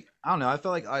been like, I don't know. I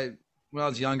felt like when I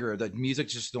was younger, that music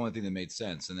just the only thing that made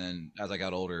sense. And then as I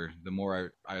got older, the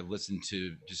more I listened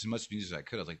to just as much music as I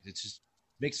could, I was like, it just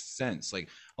makes sense. Like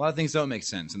a lot of things don't make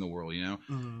sense in the world,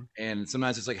 And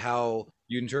sometimes it's like how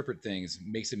you interpret things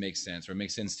makes it make sense, or it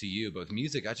makes sense to you. But with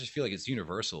music, I just feel like it's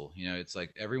universal. It's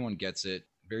like everyone gets it.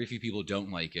 Very few people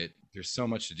don't like it. There's so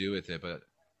much to do with it. But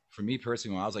for me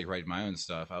personally, when I was like writing my own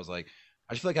stuff, I was like,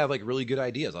 I just feel like I have like really good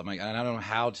ideas. I'm like, and I don't know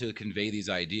how to convey these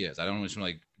ideas. I don't just want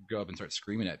to like go up and start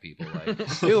screaming at people like,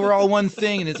 hey, we're all one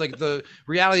thing, and it's like the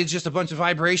reality is just a bunch of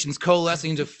vibrations coalescing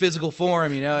into physical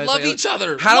form. It's love like, each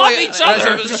other. Love each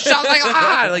other. Shout like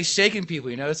like shaking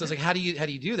people. So it's like, how do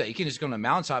you do that? You can't just go on a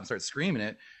mountaintop and start screaming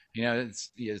it.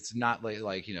 It's not like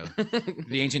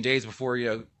the ancient days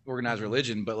before organized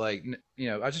religion, but like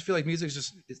I just feel like music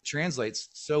it translates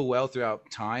so well throughout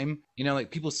time.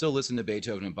 Like people still listen to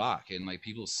Beethoven and Bach, and like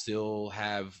people still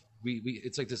have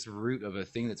it's like this root of a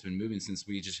thing that's been moving since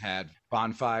we just had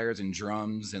bonfires and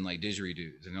drums and like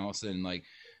didgeridoos, and all of a sudden like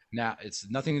now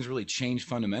nothing's really changed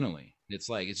fundamentally. It's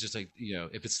just like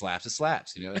if it slaps, it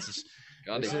slaps. It's just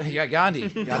Gandhi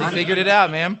figured it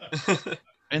out, man.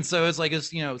 And so it's like,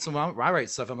 so when I write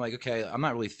stuff, I'm like, okay, I'm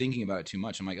not really thinking about it too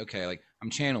much. I'm like, okay, like I'm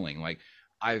channeling, like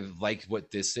I like what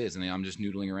this is, and then I'm just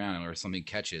noodling around, or something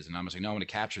catches, and I'm just like, no, I'm going to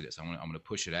capture this. I'm going to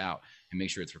push it out and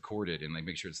make sure it's recorded, and like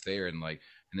make sure it's there, and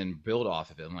then build off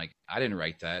of it. I'm like, I didn't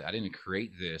write that. I didn't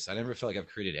create this. I never felt like I've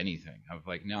created anything. I'm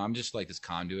like, no, I'm just like this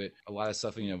conduit. A lot of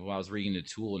stuff, when I was reading the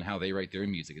Tool and how they write their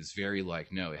music, it's very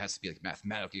like, no, it has to be like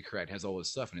mathematically correct. It has all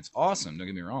this stuff, and it's awesome. Don't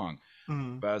get me wrong.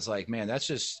 But I was like, man, that's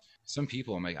just some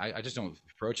people. I'm like, I just don't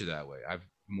approach it that way. I've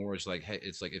more just like, hey,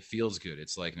 it's like, it feels good.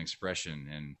 It's like an expression,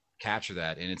 and capture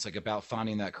that. And it's like about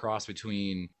finding that cross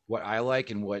between what I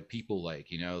like and what people like,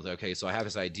 okay, so I have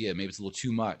this idea, maybe it's a little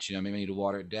too much, maybe I need to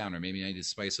water it down, or maybe I need to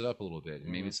spice it up a little bit,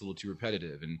 and maybe it's a little too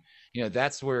repetitive. And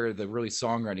that's where the really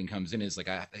songwriting comes in, is like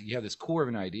you have this core of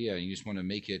an idea, and you just want to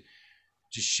make it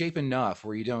just shape enough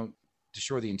where you don't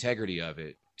destroy the integrity of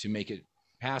it to make it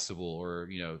passable or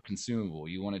consumable.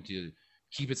 You want it to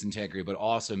keep its integrity but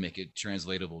also make it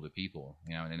translatable to people,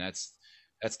 and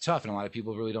that's tough, and a lot of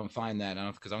people really don't find that,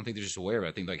 because I don't think they're just aware of it.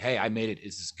 I think like, hey, I made it,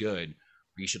 is this good,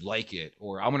 or you should like it,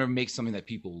 or I want to make something that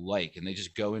people like, and they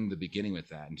just go into the beginning with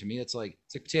that. And to me, it's like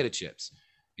potato chips.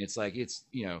 It's like it's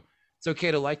okay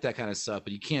to like that kind of stuff,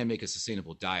 but you can't make a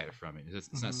sustainable diet from it.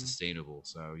 It's not sustainable.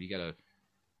 So you got to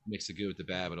mix the good with the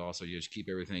bad, but also you just keep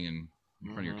everything in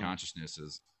front of your consciousness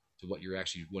as to what you're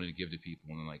actually wanting to give to people,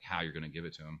 and then like how you're going to give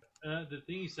it to them. The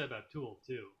thing you said about Tool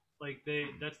too, like I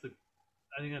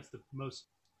think that's the most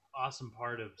awesome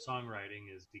part of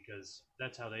songwriting, is because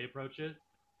that's how they approach it.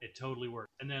 It totally works.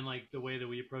 And then like the way that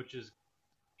we approach is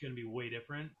going to be way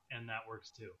different, and that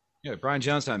works too. Yeah, Brian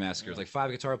Jonestown Massacre is like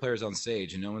 5 guitar players on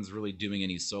stage, and no one's really doing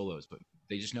any solos, but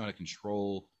they just know how to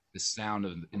control the sound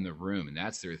in the room, and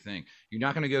that's their thing. You're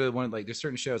not going to go to there's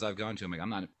certain shows I've gone to, I'm like, I'm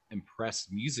not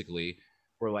impressed musically,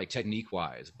 or like technique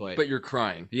wise, But you're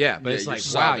crying. yeah, but Yeah, it's you're like,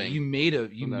 wow, sobbing you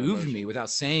from that moved emotion. me without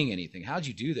saying anything. How'd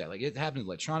you do that? Like it happened with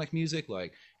electronic music.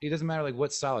 Like it doesn't matter like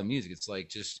what style of music. It's like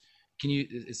just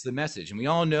it's the message, and we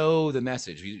all know the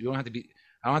message. You don't have to be.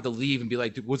 I don't have to leave and be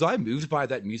like, was I moved by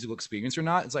that musical experience or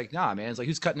not? It's like, nah, man. It's like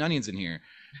who's cutting onions in here?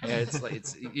 And it's like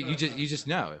you just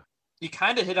know. You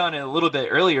kind of hit on it a little bit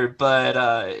earlier, but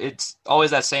it's always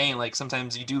that saying, like,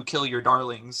 sometimes you do kill your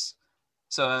darlings.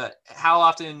 So how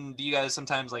often do you guys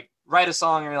sometimes, like, write a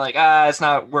song and you're like, it's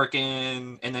not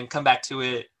working, and then come back to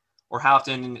it? Or how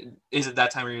often is it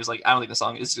that time where you're just like, I don't think the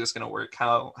song is just going to work?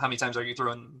 How many times are you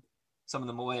throwing some of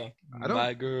them away?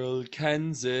 My girl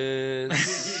Kansas.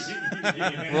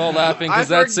 We're all laughing because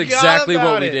that's forgot exactly what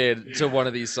about we it. did to one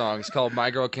of these songs called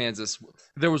My Girl Kansas.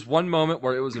 There was one moment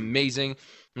where it was amazing.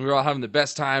 And we were all having the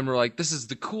best time. We're like, this is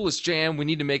the coolest jam. We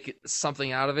need to make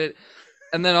something out of it.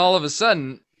 And then all of a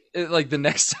sudden, like the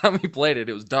next time we played it,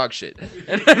 it was dog shit.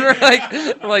 And then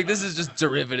we're like, this is just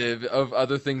derivative of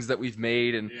other things that we've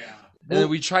made. And then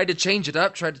we tried to change it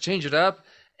up,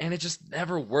 and it just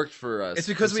never worked for us. It's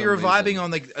because for we some were reason. vibing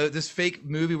on like this fake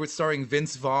movie with starring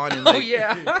Vince Vaughn and like, Oh,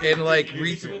 yeah. and like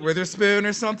Reese Witherspoon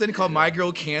or something called My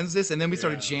Girl Kansas, and then we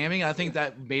started jamming. I think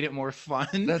that made it more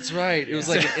fun. That's right. It was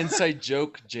like an inside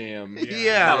joke jam.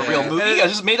 yeah. Not a real movie? I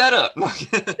just made that up.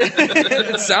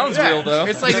 It sounds real, though.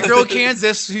 It's like the girl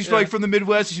Kansas. She's like from the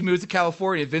Midwest. She moves to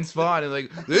California. Vince Vaughn and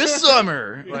like this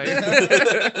summer. Like,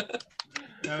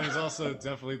 And there's also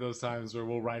definitely those times where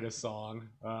we'll write a song.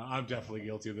 I'm definitely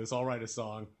guilty of this. I'll write a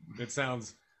song that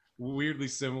sounds weirdly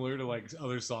similar to like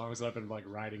other songs that I've been like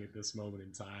writing at this moment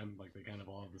in time. Like they kind of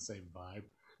all have the same vibe.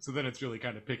 So then it's really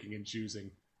kind of picking and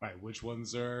choosing. All right, which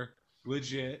ones are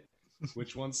legit?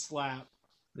 Which ones slap?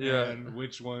 Yeah. And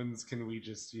which ones can we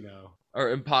just, Or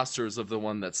imposters of the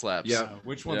one that slaps. Yeah.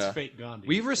 which one's Yeah. fake Gandhi?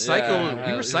 We recycle.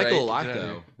 Yeah, we recycle right, a lot exactly.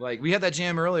 though. Like we had that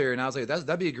jam earlier, and I was like,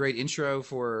 that'd be a great intro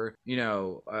for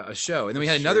a show. And then we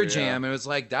had another Sure, yeah. jam, and it was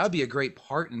like that would be a great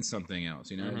part in something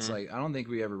else. It's Mhm. like I don't think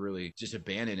we ever really just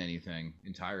abandon anything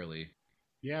entirely.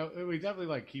 Yeah, we definitely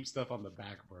like keep stuff on the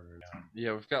back burner now.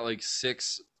 Yeah, we've got like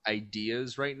 6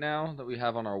 ideas right now that we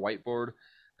have on our whiteboard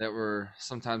that we're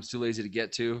sometimes too lazy to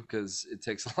get to because it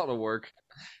takes a lot of work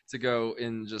to go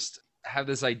and just have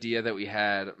this idea that we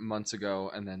had months ago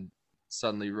and then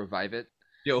suddenly revive it.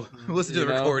 yo, listen to You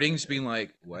the know? recording, just being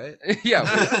like, what? Yeah,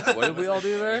 what did we all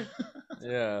do there?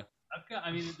 Yeah.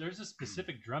 There's a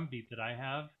specific drum beat that I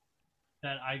have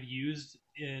that I've used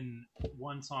in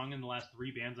one song in the last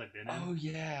 3 bands I've been in. Oh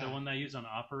yeah. The one that I used on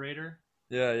Operator.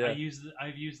 Yeah, yeah. I've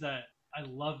used that. I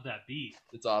love that beat.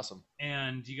 It's awesome.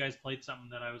 And you guys played something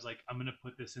that I was like, I'm gonna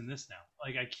put this in this now.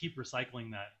 Like I keep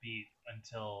recycling that beat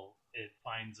until it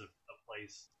finds a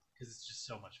place because it's just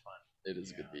so much fun. It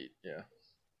is a good beat. Yeah.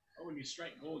 Oh, when you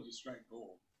strike gold, you strike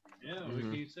gold. Yeah, what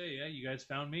can you say? Yeah, you guys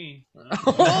found me. Dude,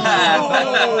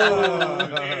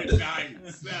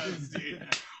 nice.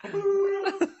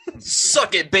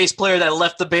 Suck it, bass player that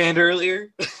left the band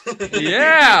earlier.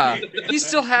 Yeah. He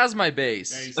still has my Yeah,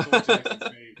 bass. he still checks his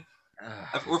bait.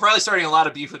 We're probably starting a lot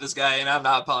of beef with this guy, and I'm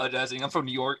not apologizing. I'm from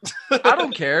New York. I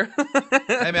don't care.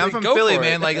 Hey man, I'm from Go Philly, for it.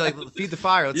 man. Like feed the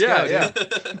fire. Let's Yeah, go.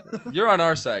 yeah. You're on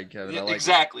our side, Kevin. I like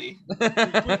exactly.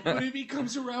 But if he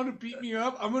comes around to beat me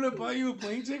up, I'm gonna buy you a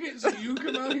plane ticket so you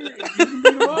can come out here and you can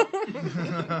beat him up.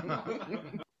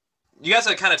 You guys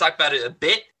have kind of talked about it a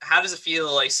bit. How does it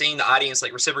feel like seeing the audience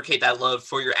like reciprocate that love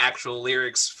for your actual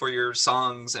lyrics, for your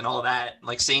songs, and all that?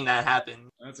 Like seeing that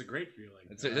happen. That's a great feeling.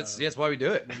 That's why we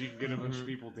do it. When you can get a bunch of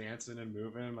people dancing and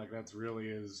moving, like that's really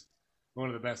is one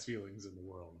of the best feelings in the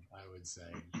world, I would say.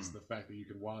 Just the fact that you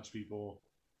can watch people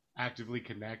actively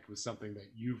connect with something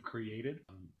that you've created,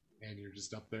 and you're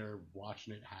just up there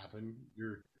watching it happen.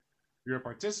 You're a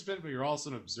participant, but you're also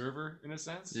an observer in a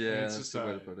sense. Yeah, And it's that's just the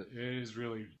way to put it. It is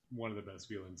really one of the best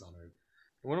feelings on earth.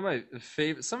 One of my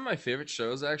some of my favorite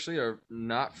shows actually are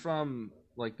not from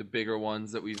like the bigger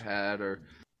ones that we've had or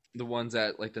the ones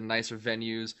at like the nicer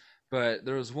venues, but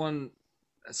there was a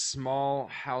small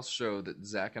house show that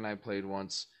Zach and I played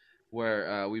once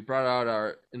where we brought out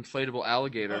our inflatable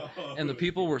alligator, and the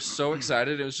people were so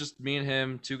excited. It was just me and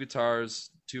him, 2 guitars,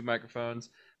 2 microphones.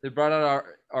 They brought out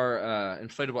our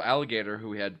inflatable alligator who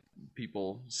we had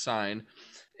people sign,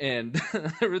 and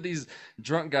there were these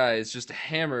drunk guys just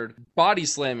hammered, body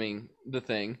slamming the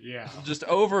thing, Yeah. just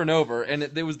over and over, and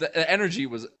there was the energy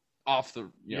was off the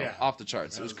Yeah. off the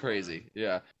charts. It That was was crazy.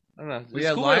 Yeah, I don't know. It was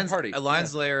Yeah, a cool way to Lions, party. at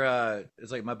Lions Lair,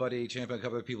 it's like my buddy Champion, a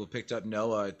couple of people picked up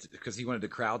Noah because he wanted to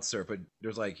crowd surf, but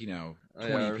there's like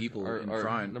 20 people in our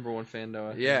front. number 1 fan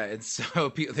Noah. Yeah, and so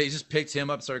they just picked him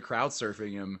up, started crowd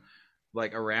surfing him,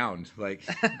 like around, like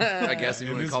I guess you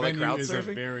And want to this call it venue crowd is a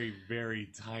surfing. very, very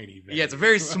tiny venue. Yeah, it's a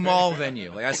very small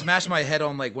venue. Like I smashed my head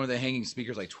on like one of the hanging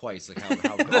speakers like twice. Like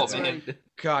how Oh, man.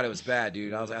 God, it was bad,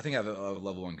 dude. I think I have a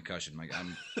level 1 concussion. Like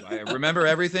I remember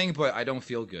everything, but I don't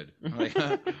feel good. Like,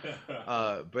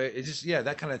 but it's just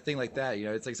that kind of thing like that. You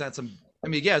know, it's like it's not some. I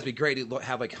mean, yeah, it'd be great to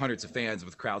have like hundreds of fans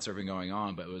with crowd surfing going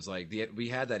on, but it was like we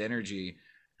had that energy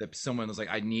that someone was like,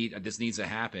 this needs to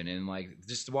happen, and like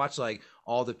just to watch like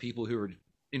all the people who were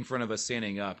in front of us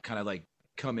standing up, kind of like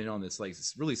come in on this like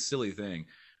this really silly thing.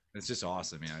 It's just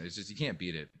awesome, yeah. It's just you can't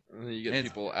beat it. And then you get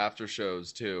people after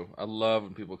shows too. I love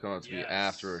when people come up to me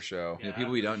after a show. Yeah,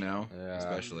 people we don't know, Yeah.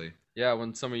 especially. Yeah,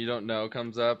 when someone you don't know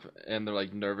comes up and they're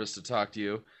like nervous to talk to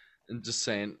you, and just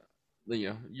saying,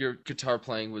 your guitar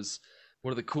playing was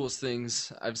one of the coolest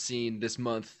things I've seen this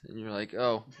month, and you're like,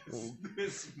 oh,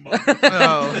 This month.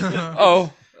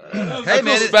 oh, Hey,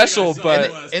 man, special,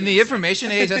 but in the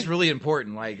information age, that's really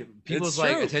important. Like people's It's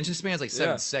like true. attention span is like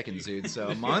 7 seconds, dude. So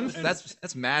a month, that's And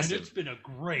it's massive. been a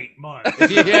great month.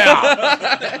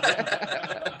 Yeah,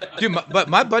 dude. But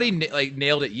my buddy like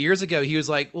nailed it years ago. He was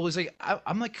like,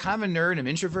 I'm like kind of a nerd. I'm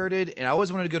introverted, and I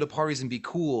always wanted to go to parties and be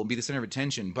cool and be the center of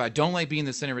attention. But I don't like being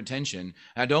the center of attention.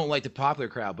 And I don't like the popular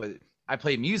crowd, but I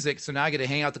play music, so now I get to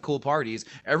hang out at the cool parties.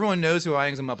 Everyone knows who I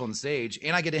am. I'm up on the stage,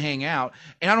 and I get to hang out,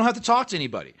 and I don't have to talk to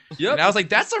anybody. Yep. And I was like,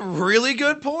 that's a really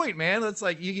good point, man. That's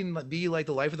like you can be like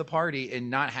the life of the party and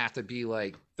not have to be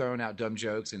like throwing out dumb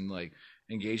jokes and like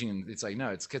engaging. And it's like no,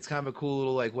 it's kind of a cool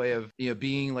little like way of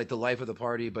being like the life of the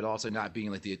party, but also not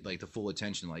being like the full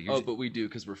attention. Like but we do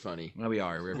because we're funny. well, we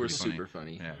are. We're pretty super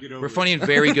funny. Yeah. We're funny and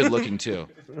very good looking too.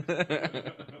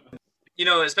 You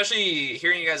know, especially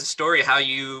hearing you guys' story, how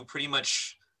you pretty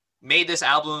much made this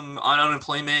album on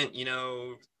unemployment, you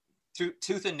know,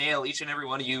 tooth and nail, each and every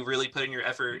one of you really put in your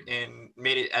effort and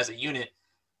made it as a unit.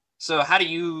 So how do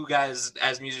you guys,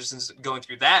 as musicians going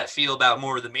through that, feel about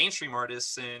more of the mainstream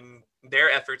artists and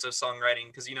their efforts of songwriting?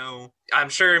 Because, you know, I'm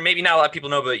sure maybe not a lot of people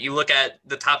know, but you look at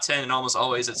the top 10 and almost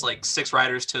always it's like 6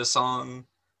 writers to a song.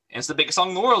 And it's the biggest song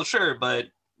in the world, sure, but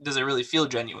does it really feel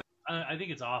genuine? I think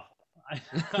it's awful.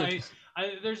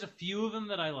 There's a few of them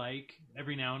that I like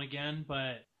every now and again,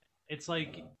 but it's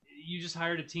like you just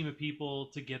hired a team of people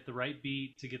to get the right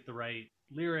beat, to get the right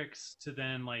lyrics, to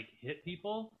then like hit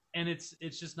people, and it's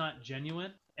just not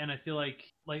genuine. And I feel like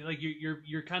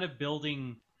you're kind of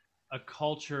building a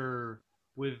culture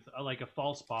with a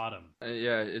false bottom.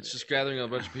 Yeah, it's just gathering a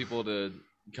bunch of people to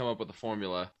come up with a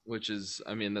formula, which is,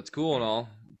 I mean, that's cool and all,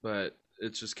 but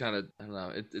it's just kind of, I don't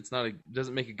know, it's not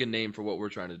doesn't make a good name for what we're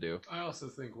trying to do. I also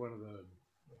think one of the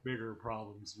bigger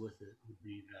problems with it would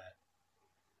be that,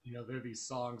 you know, there are these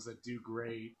songs that do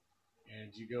great,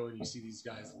 and you go and you see these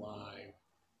guys live,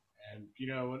 and, you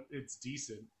know, it's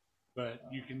decent, but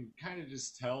you can kind of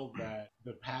just tell that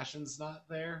the passion's not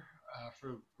there,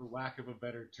 for lack of a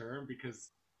better term, because,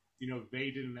 you know,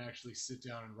 they didn't actually sit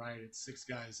down and write it. 6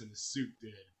 guys in a suit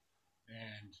did,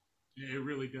 and it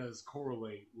really does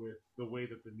correlate with the way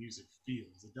that the music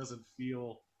feels. It doesn't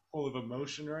feel full of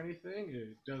emotion or anything.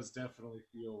 It does definitely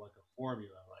feel like a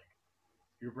formula. Like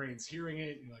your brain's hearing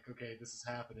it, and you're like, okay, this is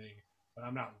happening, but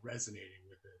I'm not resonating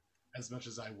with it as much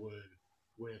as I would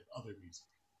with other music.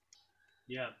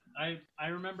 Yeah, I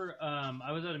remember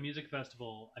I was at a music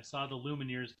festival. I saw the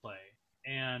Lumineers play,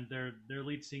 and their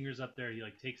lead singer's up there. He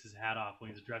like takes his hat off when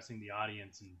he's addressing the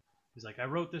audience, and he's like, I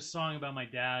wrote this song about my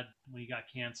dad when he got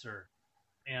cancer,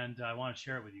 and I want to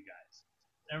share it with you guys.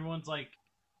 Everyone's like,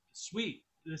 sweet.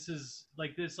 This is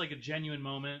like a genuine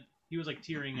moment. He was like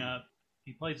tearing up.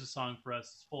 He plays a song for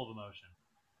us. It's full of emotion.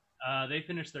 They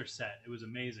finished their set. It was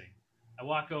amazing. I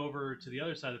walk over to the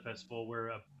other side of the festival where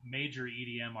a major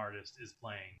EDM artist is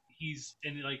playing. He's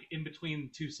in between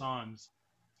 2 songs.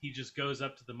 He just goes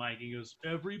up to the mic and goes,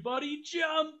 "Everybody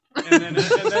jump!" And then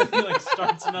he like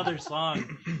starts another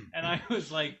song. And I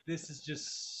was like, this is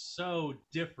just so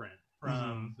different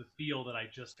from the feel that I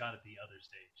just got at the other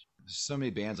stage. There's so many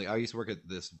bands. Like I used to work at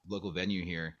this local venue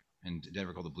here in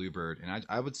Denver called the Bluebird, and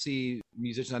I would see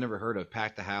musicians I never heard of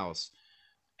pack the house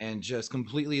and just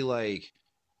completely like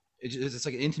it's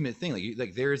like an intimate thing.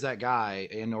 Like there's that guy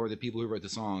and or the people who wrote the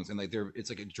songs, and like it's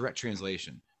like a direct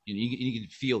translation. You know, you can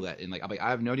feel that, and like I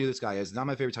have no idea who this guy is. Not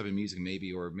my favorite type of music, maybe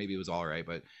it was all right,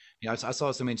 but you know, I saw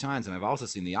it so many times, and I've also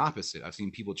seen the opposite. I've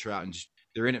seen people try out and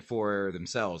they're in it for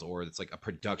themselves, or it's like a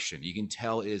production. You can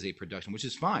tell it is a production, which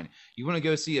is fine. You want to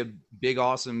go see a big,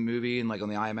 awesome movie and like on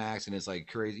the IMAX, and it's like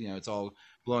crazy, you know, it's all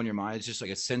blowing your mind. It's just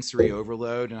like a sensory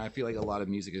overload, and I feel like a lot of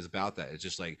music is about that. It's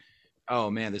just like,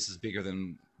 oh man, this is bigger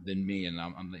than me, and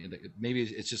I'm maybe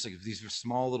it's just like these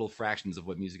small little fractions of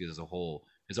what music is as a whole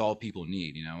is all people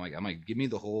need. I'm like, give me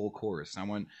the whole course. I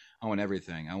want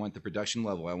everything. I want the production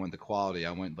level. I want the quality.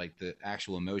 I want like the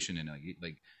actual emotion in it.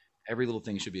 Like every little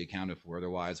thing should be accounted for.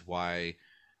 Otherwise, why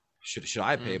should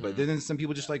I pay? But then some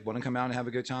people just like want to come out and have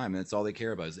a good time, and that's all they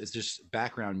care about. It's just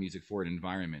background music for an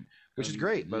environment, which is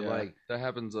great. But like that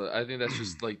happens. I think that's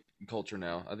just like culture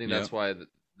now. I think that's why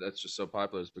that's just so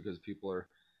popular, is because people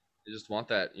they just want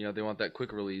that. They want that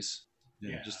quick release.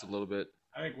 Just a little bit.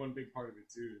 I think one big part of it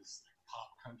too is like pop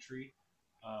country,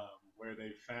 where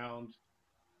they found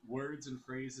words and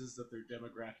phrases that their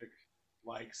demographic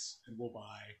likes and will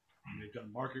buy, and they've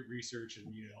done market research and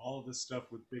all of this stuff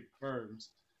with big firms,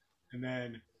 and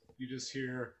then you just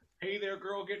hear, "Hey there,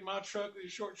 girl, get in my truck with your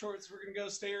short shorts. We're gonna go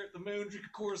stare at the moon, drink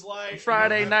a Coors Light.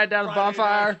 Friday night down at the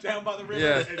bonfire, down by the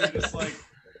river," and you're just like,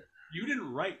 "You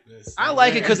didn't write this." I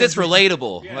like it because it's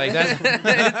relatable. Yeah. Like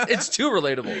that. it's too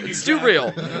relatable. It's too real.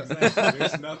 Exactly.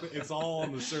 There's nothing. It's all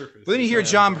on the surface. But then you hear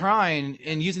It's John all- Prine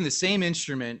and using the same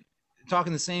instrument,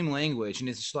 talking the same language, and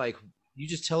it's just like you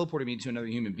just teleported me to another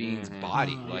human being's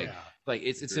body. Like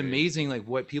it's Great. amazing like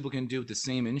what people can do with the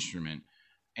same instrument.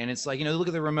 And it's like, look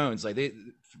at the Ramones. Like they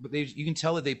you can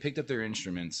tell that they picked up their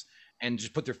instruments and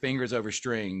just put their fingers over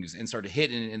strings and started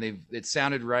hitting, and it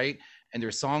sounded right. And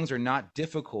their songs are not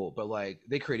difficult, but like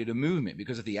they created a movement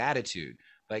because of the attitude.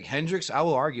 Like Hendrix, I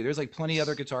will argue, there's like plenty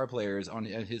other guitar players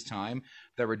at his time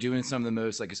that were doing some of the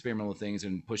most like experimental things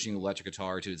and pushing electric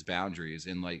guitar to its boundaries.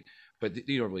 And like, but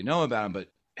you don't really know about him. But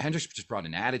Hendrix just brought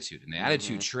an attitude, and the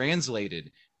attitude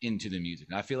translated into the music.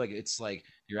 And I feel like it's like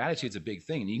your attitude's a big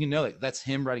thing, and you can know that's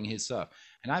him writing his stuff.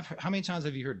 And how many times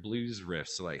have you heard blues riffs?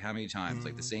 So like how many times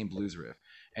like the same blues riff?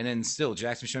 And then still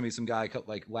Jackson showed me some guy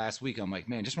like last week. I'm like,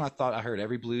 man, just when I thought I heard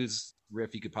every blues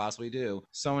riff you could possibly do,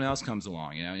 someone else comes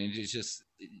along, and it's just,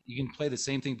 you can play the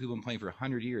same thing people have been playing for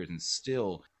 100 years and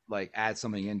still like add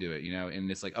something into it,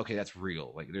 and it's like, okay, that's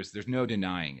real. Like there's no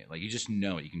denying it. Like you just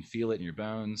know it. You can feel it in your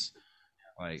bones.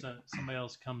 Like So somebody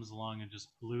else comes along and just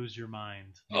blues your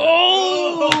mind.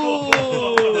 Oh!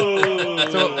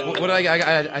 so what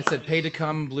I said, pay to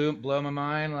come blow my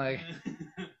mind, like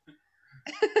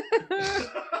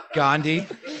Gandhi.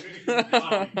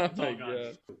 Oh my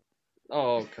God.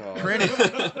 Oh God. Print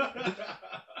it.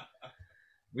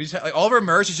 We just like all of our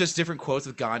merch is just different quotes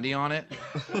with Gandhi on it.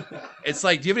 It's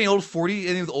like, do you have any old 40?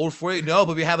 Anything with old 40? No,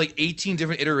 but we have like 18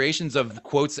 different iterations of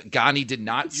quotes that Gandhi did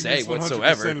not say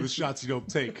whatsoever. Of the shots you don't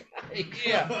take.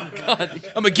 Yeah,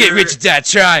 I'm gonna get rich dad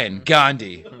trying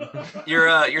Gandhi.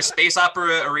 Your space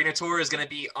opera arena tour is going to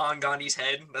be on Gandhi's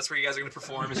head. That's where you guys are going to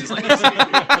perform. It's just like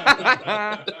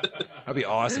That'd be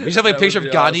awesome. We just have like a That picture would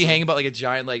of be Gandhi awesome. hanging about like a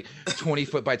giant like 20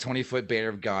 foot by 20 foot banner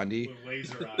of Gandhi. With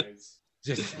laser eyes.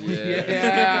 Just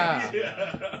Yeah.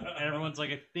 And everyone's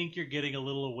like, I think you're getting a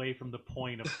little away from the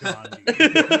point of Gandhi.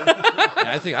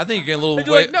 I think you're getting a little You're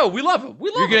away. like, no, we love him.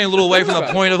 We love You're him. getting a little away from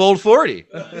the point of old 40.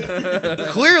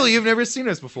 Clearly, you've never seen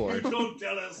us before. Don't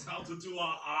tell us how to do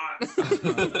our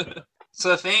art. So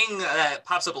the thing that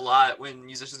pops up a lot when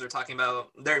musicians are talking about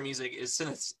their music is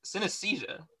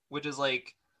synesthesia, which is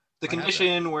like the I have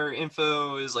condition where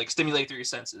info is like stimulated through your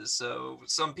senses. So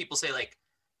some people say like,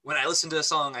 when I listen to a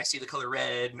song, I see the color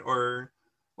red, or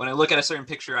when I look at a certain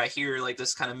picture, I hear like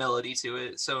this kind of melody to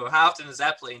it. So how often does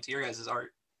that play into your guys' art?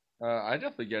 I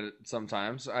definitely get it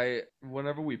sometimes.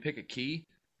 Whenever we pick a key,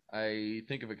 I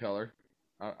think of a color.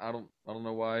 I don't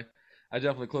know why. I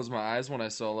definitely close my eyes when I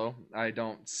solo. I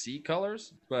don't see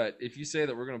colors, but if you say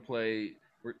that we're gonna play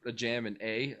a jam in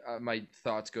A, my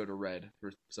thoughts go to red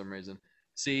for some reason.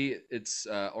 C, it's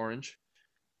orange.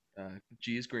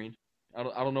 G is green. I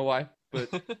don't know why, but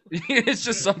it's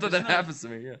just something that happens to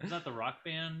me. Yeah. Is that the rock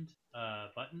band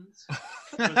Buttons?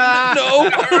 No,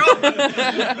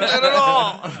 Not at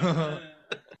all.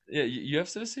 Yeah, you have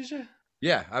synesthesia?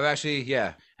 Yeah, I've actually,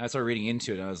 yeah. I started reading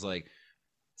into it, and I was like,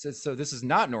 so this is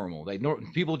not normal. Like,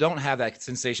 people don't have that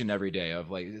sensation every day of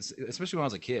like, especially when I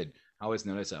was a kid. I always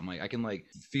noticed that. I'm like, I can like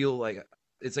feel like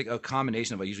it's like a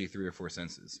combination of like usually 3 or 4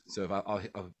 senses. So if I'll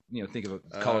think of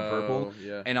a color purple,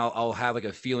 yeah. and I'll have like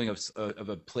a feeling of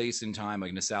a place in time,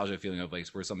 like nostalgia feeling of like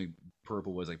where something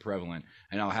purple was like prevalent,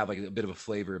 and I'll have like a bit of a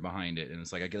flavor behind it, and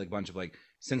it's like I get like a bunch of like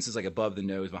senses like above the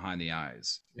nose, behind the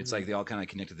eyes. It's like they all kind of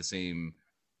connect to the same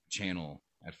channel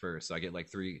at first. So I get like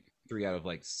three out of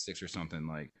like 6 or something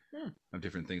like of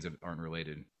different things that aren't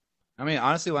related. I mean,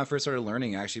 honestly, when I first started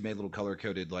learning, I actually made little color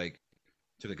coded like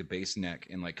to like a bass neck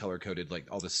and like color coded like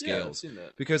all the scales. Yeah, I've seen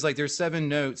that. Because like there's 7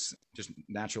 notes, just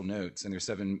natural notes, and there's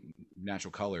 7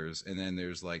 natural colors, and then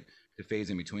there's like the phase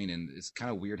in between, and it's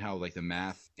kind of weird how like the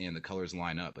math and the colors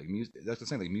line up. Like music, that's what I'm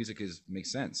saying. Like music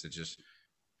makes sense. It just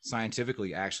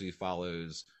scientifically actually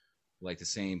follows like the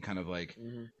same kind of like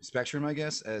spectrum, I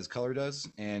guess, as color does.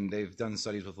 And they've done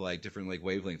studies with like different like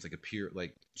wavelengths, like a pure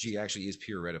like G actually is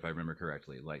pure red if I remember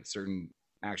correctly. Like certain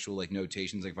actual like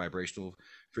notations, like vibrational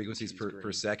frequencies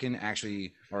per second,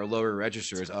 actually are lower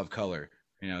registers of color.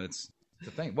 You know, it's the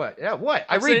thing. What? Yeah, what?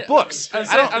 I read books.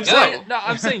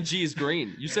 I'm saying G is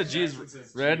green. You said G is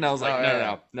red, and I was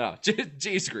like, no.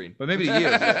 G is green. But maybe to you.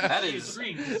 That It's is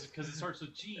green because it starts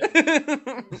with G.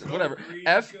 Whatever. Green,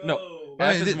 F. go. No.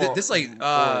 I F mean, is more this like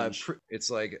orange.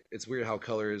 it's like it's weird how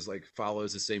color is like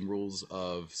follows the same rules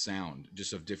of sound,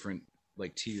 just of different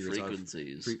like tiers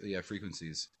Frequencies. of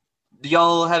frequencies. do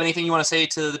y'all have anything you want to say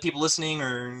to the people listening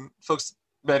or folks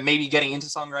that maybe getting into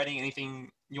songwriting?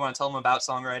 Anything you want to tell them about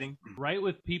songwriting? Write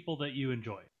with people that you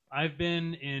enjoy. I've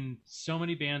been in so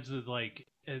many bands with like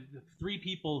 3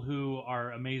 people who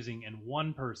are amazing and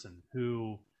 1 person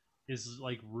who is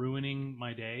like ruining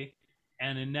my day,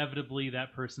 and inevitably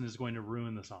that person is going to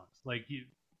ruin the songs. Like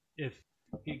if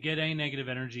you get any negative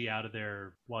energy out of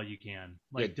there while you can.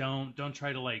 Like don't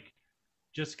try to like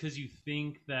just because you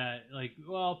think that like,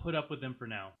 well, I'll put up with them for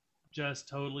now. Just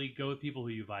totally go with people who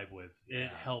you vibe with.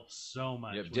 It helps so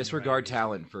much. Yep, when disregard you're writing.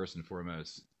 talent first and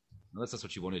foremost, unless that's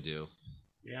what you want to do.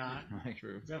 Yeah,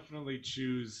 True. definitely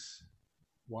choose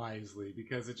wisely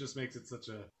because it just makes it such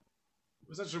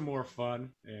a more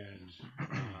fun and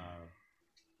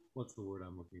what's the word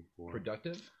I'm looking for?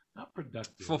 Productive. Not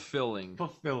productive. Fulfilling.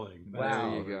 Fulfilling.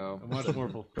 Wow. There you go. A much more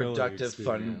fulfilling Productive,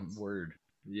 fun experience. word.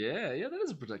 Yeah, that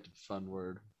is a productive, fun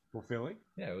word. Fulfilling?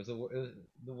 Yeah, it was the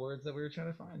words that we were trying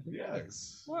to find.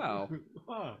 Yes. Wow.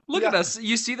 Huh. Look at us.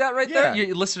 You see that right Yeah. there?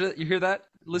 You listen. You hear that,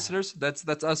 listeners? That's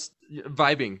us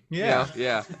vibing. Yeah.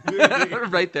 Yeah.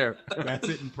 Right there. That's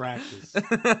it in practice.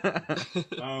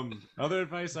 Other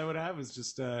advice I would have is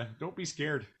just don't be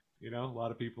scared. You know, a lot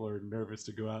of people are nervous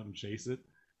to go out and chase it,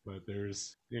 but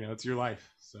there's, it's your life.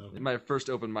 So My first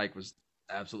open mic was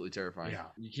absolutely terrifying. Yeah.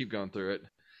 You keep going through it.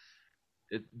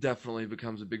 It definitely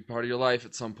becomes a big part of your life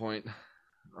at some point.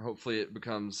 Hopefully it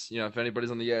becomes, if anybody's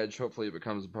on the edge, hopefully it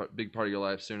becomes a big part of your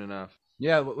life soon enough.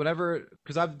 Yeah, whenever,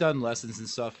 because I've done lessons and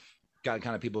stuff, got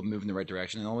kind of people moving in the right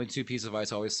direction. And the only 2 pieces of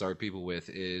advice I always start people with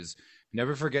is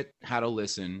never forget how to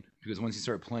listen, because once you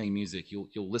start playing music, you'll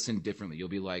listen differently. You'll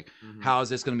be like, how is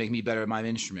this going to make me better at my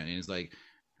instrument? And it's like,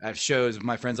 at shows,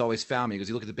 my friends always found me because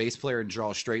you look at the bass player and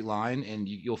draw a straight line, and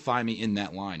you'll find me in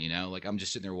that line. Like I'm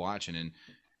just sitting there watching, and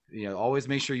always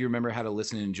make sure you remember how to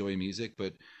listen and enjoy music.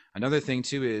 But another thing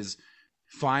too is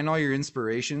find all your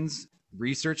inspirations,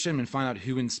 research them, and find out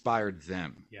who inspired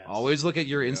them. Yes. Always look at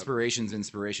your inspiration.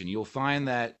 You'll find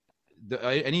that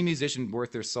any musician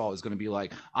worth their salt is going to be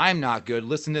like, I'm not good,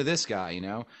 listen to this guy,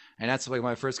 And that's like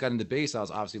when I first got into bass, I was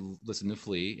obviously listening to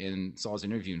Flea and saw his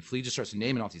interview, and Flea just starts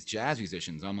naming off these jazz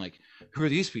musicians. I'm like, who are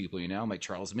these people? I'm like,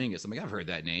 Charles Mingus. I'm like, I've heard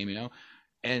that name,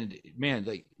 And man,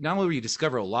 like not only will you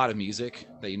discover a lot of music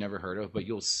that you never heard of, but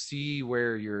you'll see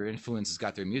where your influences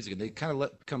got their music, and they kind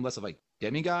of become less of like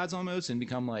demigods almost, and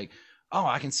become like, oh,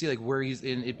 I can see like where he's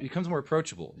in. It becomes more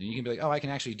approachable, and you can be like, oh, I can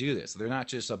actually do this. They're not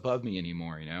just above me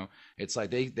anymore, It's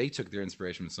like they took their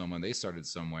inspiration from someone. They started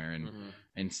somewhere,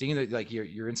 and seeing that like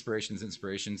your inspirations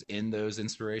in those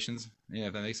inspirations,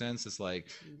 if that makes sense. It's like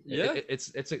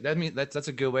that's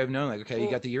a good way of knowing like, okay,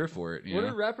 you got the ear for it. What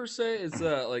do rappers say? It's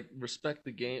like respect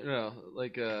the game. No,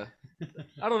 like I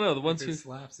don't know, the ones who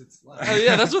slaps, it slaps. Oh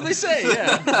yeah, that's what they say.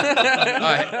 Yeah.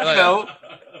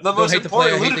 The most hate the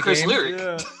player, important hate the ludicrous game. lyric.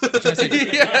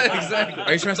 Yeah, exactly.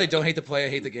 Are you trying to say don't hate the play, I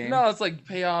hate the game? No, it's like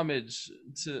pay homage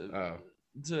to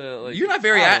like. You're not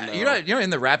very. You're not in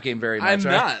the rap game very much. I'm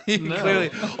right? not. No. Clearly.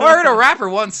 Or I heard a rapper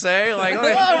once say like, a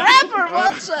rapper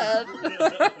once said.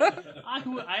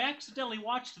 I accidentally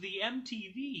watched the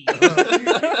MTV.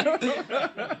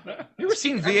 You ever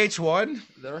seen VH1?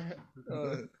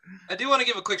 I do want to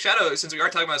give a quick shout out since we are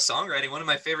talking about songwriting. One of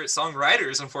my favorite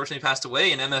songwriters unfortunately passed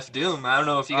away in MF Doom. I don't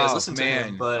know if you guys listen to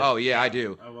him, but yeah, I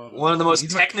do. I love it. one of the most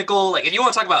technical, like if you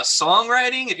want to talk about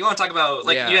songwriting, if you want to talk about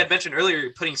like you had mentioned earlier,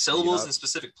 putting syllables in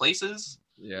specific places.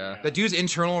 Yeah. The dude's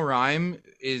internal rhyme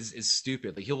is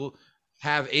stupid. Like he'll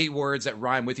have 8 words that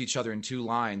rhyme with each other in 2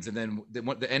 lines, and then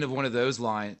the end of one of those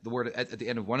lines, the word at the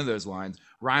end of one of those lines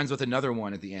rhymes with another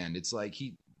one at the end. It's like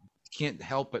he can't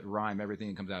help but rhyme everything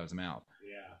that comes out of his mouth.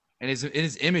 Yeah. And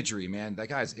his imagery, man, that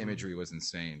guy's imagery was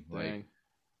insane. Like Dang.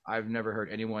 I've never heard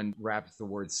anyone rap the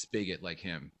word spigot like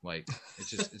him. Like it's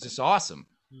just awesome.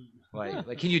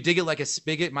 Like can you dig it like a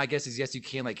spigot? My guess is yes, you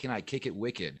can. Like, can I kick it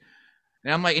wicked?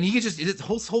 And I'm like, and he can just his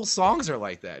whole songs are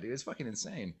like that, dude. It's fucking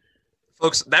insane.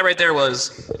 Folks, that right there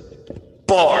was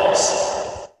bars.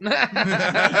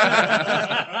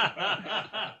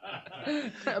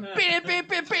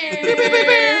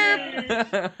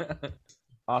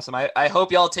 Awesome. I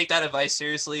hope y'all take that advice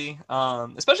seriously,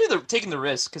 especially taking the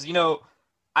risk, because,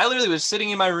 I literally was sitting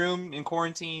in my room in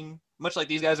quarantine, much like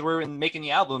these guys were, and making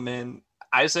the album, and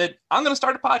I said, I'm going to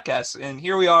start a podcast, and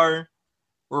here we are.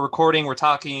 We're recording, we're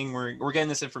talking, we're getting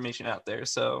this information out there.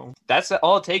 So that's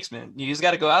all it takes, man. You just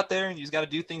got to go out there and you just got to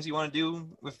do things you want to do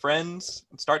with friends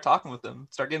and start talking with them.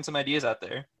 Start getting some ideas out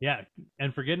there. Yeah,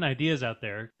 and for getting ideas out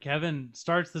there, Kevin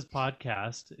starts this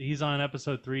podcast. He's on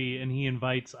episode 3 and he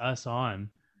invites us on,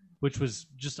 which was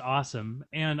just awesome.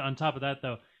 And on top of that,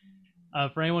 though,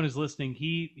 for anyone who's listening,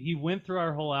 he went through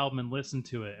our whole album and listened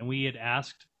to it, and we had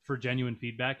asked for genuine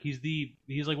feedback. Is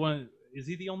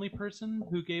he the only person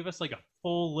who gave us like a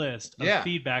full list of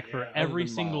feedback for every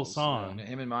single song?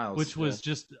 Him and Miles, which was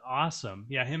just awesome.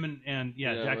 Yeah, him and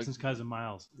Jackson's cousin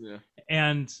Miles. Yeah,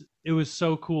 and it was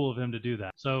so cool of him to do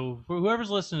that. So for whoever's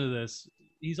listening to this,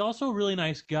 he's also a really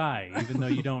nice guy, even though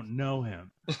you don't know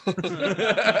him.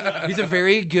 He's a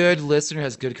very good listener,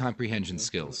 has good comprehension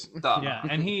skills. Yeah,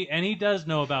 and he does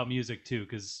know about music too,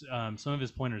 because some of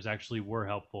his pointers actually were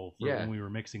helpful for when we were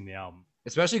mixing the album.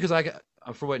 Especially because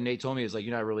for what Nate told me is like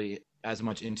you're not really as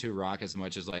much into rock as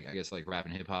much as like I guess like rap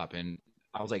and hip hop, and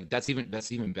I was like that's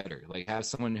even better. Like have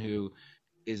someone who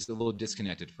is a little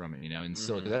disconnected from it, and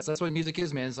still that's what music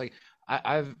is, man. It's like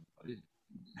I've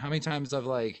how many times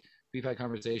we've had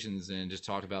conversations and just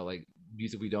talked about like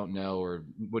music we don't know or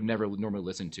would never normally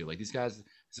listen to. Like these guys,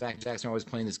 Zach and Jackson, are always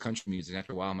playing this country music.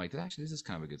 After a while, I'm like, actually, this is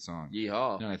kind of a good song.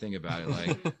 Yeehaw! And I think about it,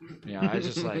 like, I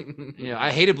just like, I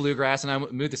hated bluegrass, and I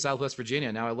moved to Southwest Virginia.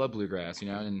 Now I love bluegrass,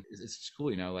 and it's just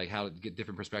cool, like how to get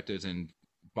different perspectives, and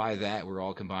by that we're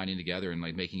all combining together and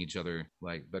like making each other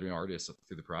like better artists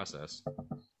through the process.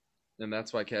 And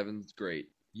that's why Kevin's great.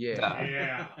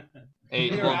 Yeah.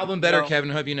 Hey, your album better,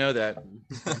 Kevin. I hope you know that.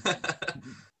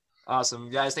 Awesome.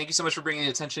 Guys, thank you so much for bringing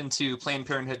attention to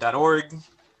PlannedParenthood.org.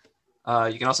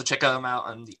 You can also check them out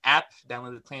on the app.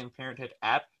 Download the Planned Parenthood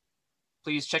app.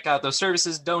 Please check out those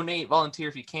services. Donate, volunteer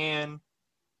if you can.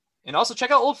 And also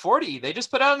check out Old 40. They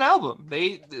just put out an album.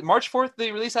 March 4th,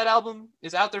 they released that album.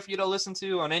 It's out there for you to listen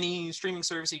to on any streaming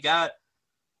service you got.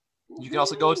 You can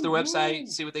also go to their website,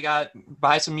 see what they got,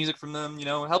 buy some music from them,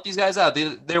 help these guys out.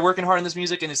 They're working hard on this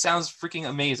music, and it sounds freaking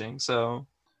amazing. So...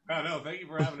 Oh, no, thank you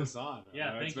for having us on.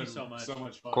 Yeah, thank you so much. So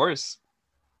much fun. Of course.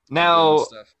 Now,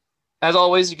 as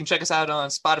always, you can check us out on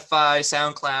Spotify,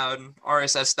 SoundCloud,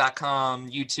 RSS.com,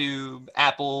 YouTube,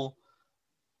 Apple,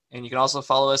 and you can also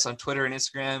follow us on Twitter and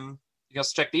Instagram. You can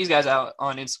also check these guys out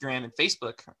on Instagram and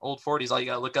Facebook. Old 40 is all you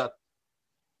got to look up.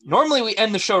 Normally, we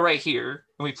end the show right here,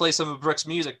 and we play some of Brooks'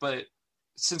 music, but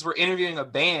since we're interviewing a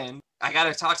band, I got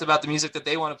to talk about the music that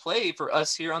they want to play for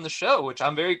us here on the show, which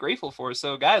I'm very grateful for.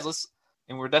 So, guys,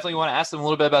 and we definitely want to ask them a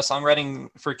little bit about songwriting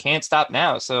for Can't Stop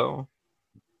Now. So,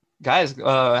 guys,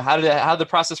 how did the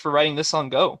process for writing this song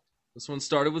go? This one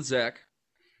started with Zach.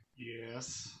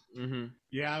 Yes. Mm-hmm.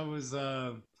 Yeah, I was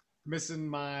missing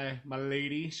my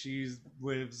lady. She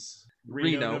lives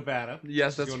Reno, Nevada.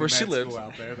 Yes, that's where she lives.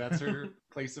 Out there. That's her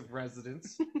place of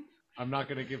residence. I'm not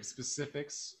going to give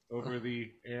specifics over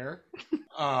the air.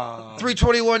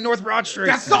 321 North Broad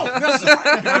Street.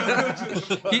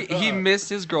 He missed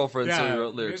his girlfriend, so he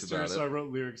wrote lyrics about it. So I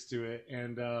wrote lyrics to it,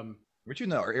 and weren't you in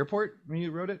the airport when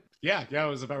you wrote it? Yeah. I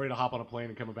was about ready to hop on a plane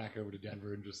and coming back over to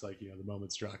Denver, and just like the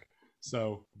moment struck.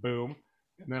 So boom,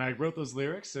 and then I wrote those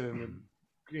lyrics and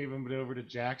gave them over to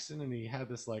Jackson, and he had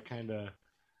this like kind of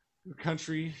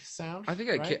country sound. I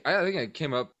think I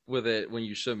came up with it when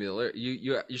you showed me the lyrics.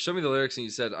 You showed me the lyrics and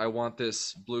you said I want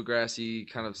this bluegrassy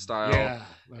kind of style. Yeah,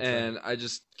 and right. I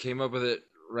just came up with it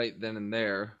right then and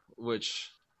there, which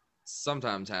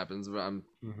sometimes happens, but I'm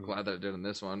glad that I did in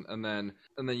this one. And then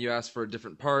you asked for a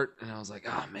different part, and I was like,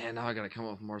 oh man, now I gotta come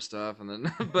up with more stuff. And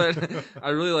then, but I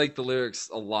really liked the lyrics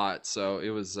a lot, so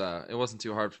it wasn't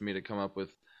too hard for me to come up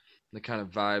with the kind of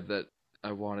vibe that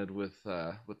I wanted with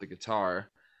the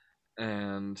guitar.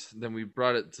 And then we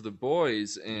brought it to the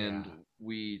boys, and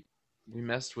we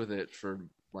messed with it for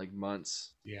like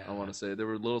months. Yeah, I want to say there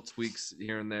were little tweaks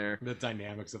here and there. The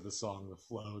dynamics of the song, the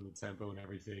flow and the tempo and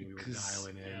everything, we were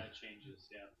dialing in. Yeah, it changes.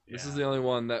 Yeah, this is the only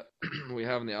one that we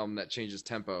have in the album that changes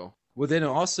tempo. Well, then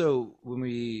also when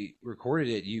we recorded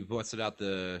it, you busted out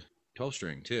the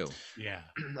 12-string too. Yeah.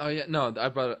 Oh yeah, no, I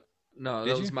brought it. No,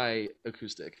 that was my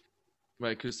acoustic. My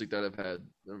acoustic that I've had,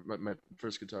 my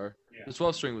first guitar. Yeah. The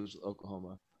 12-string was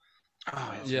Oklahoma.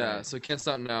 Oh, yeah, right. So Can't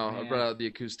Stop Now. Man. I brought out the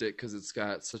acoustic because it's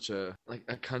got such a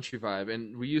country vibe,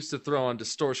 and we used to throw on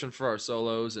distortion for our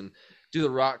solos and do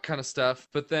the rock kind of stuff.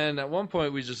 But then at one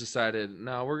point we just decided,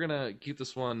 no, we're gonna keep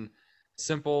this one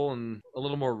simple and a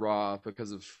little more raw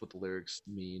because of what the lyrics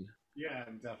mean. Yeah,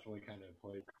 and definitely kind of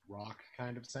like rock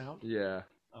kind of sound. Yeah.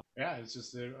 Yeah, it's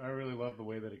just I really love the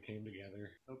way that it came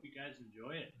together. Hope you guys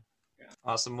enjoy it.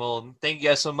 Awesome. Well, thank you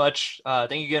guys so much.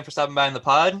 Thank you again for stopping by in the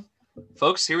pod.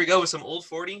 Folks, here we go with some Old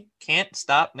 40. Can't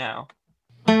Stop Now.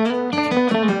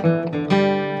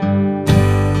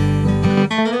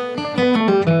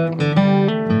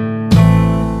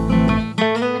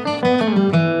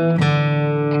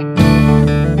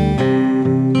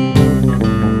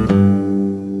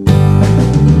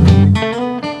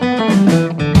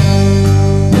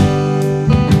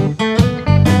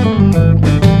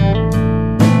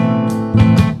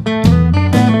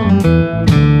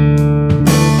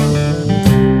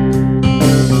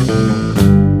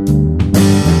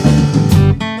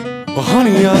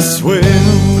 Honey, I swear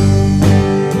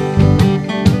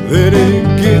that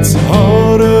it gets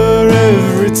harder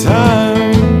every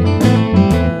time.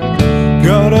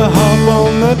 Gotta hop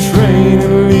on that train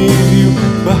and leave you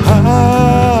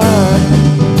behind,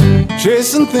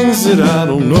 chasing things that I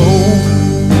don't know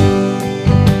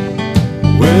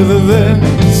whether they're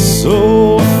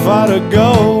so far to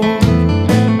go.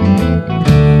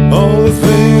 All the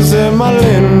things that might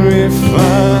let me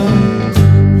find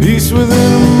peace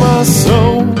within my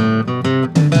soul.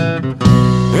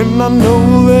 And I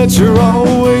know that you're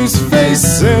always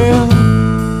facing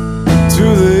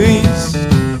to the east,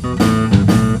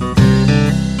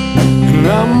 and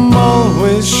I'm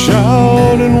always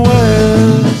shouting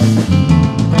west,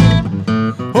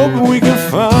 hoping we can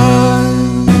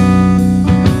find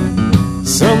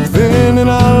something in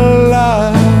our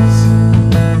lives,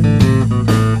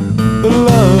 the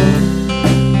love,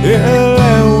 yeah,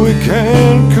 that we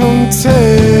can't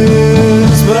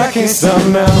contest. But I can't stop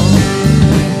now.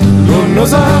 Lord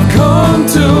knows I've come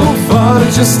too far to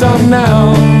just stop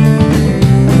now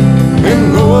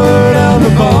and lower down the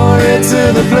bar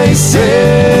into the places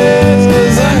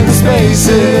and the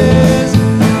spaces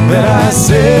that I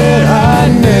said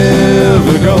I'd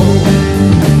never go.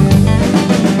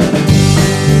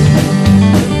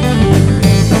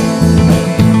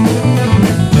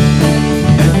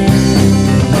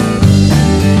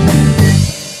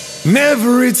 And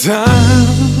every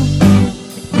time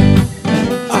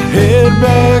I head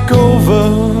back over,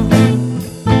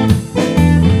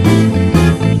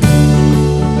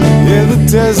 yeah, the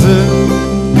desert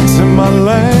to my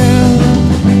land,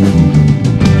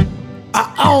 I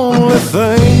only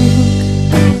think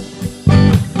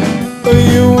of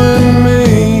you and me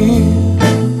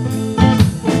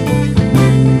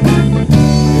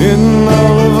in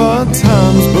all of our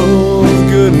times, both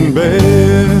good and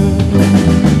bad.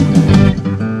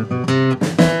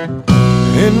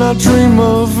 And I dream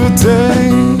of a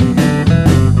day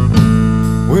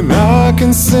when I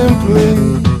can simply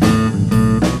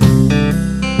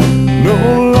no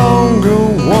longer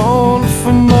want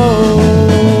for more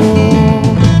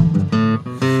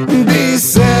and be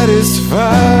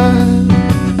satisfied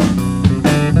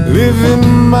living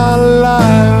my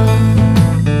life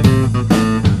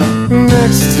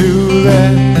next to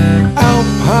that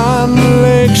alpine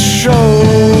lake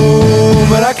shore.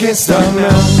 But I can't stop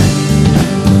now.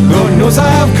 Lord knows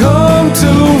I've come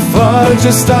too far to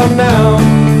just stop now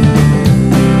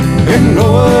and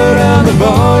lower down the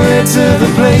bar into the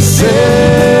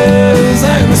places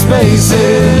and the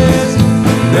spaces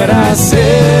that I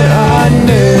said I'd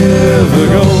never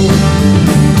go.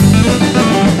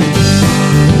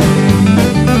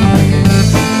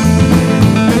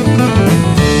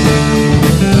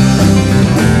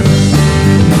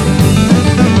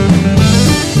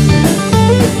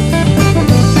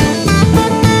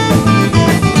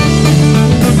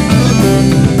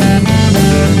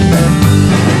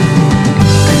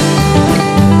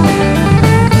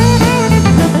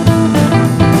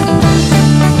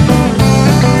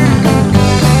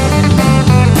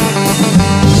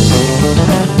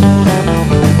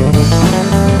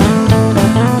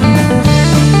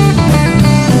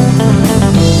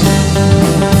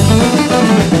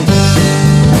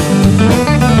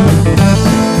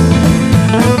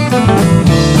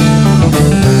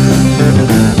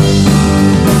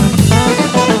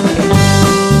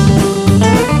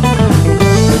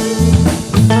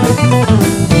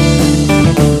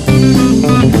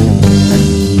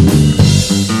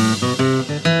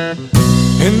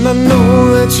 And I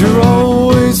know that you're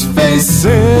always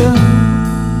facing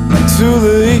to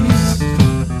the east,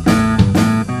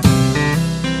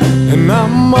 and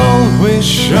I'm always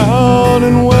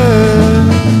shouting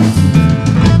west,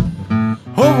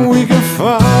 hoping we can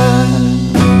find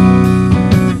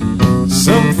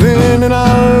something in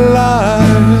our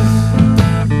lives,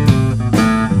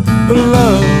 the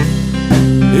love,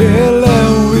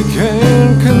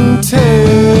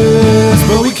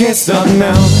 can't stop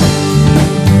now.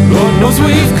 Lord knows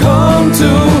we've come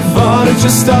too far to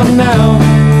just stop now.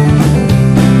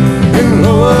 And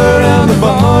lower down the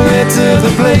bar into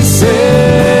the places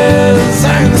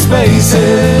and the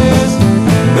spaces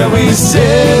that we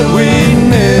said we'd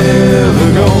never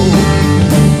go.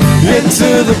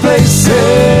 Into the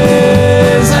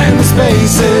places and the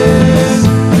spaces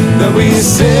that we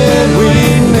said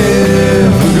we'd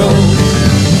never go.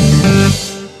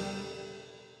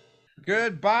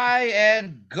 Goodbye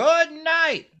and good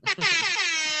night.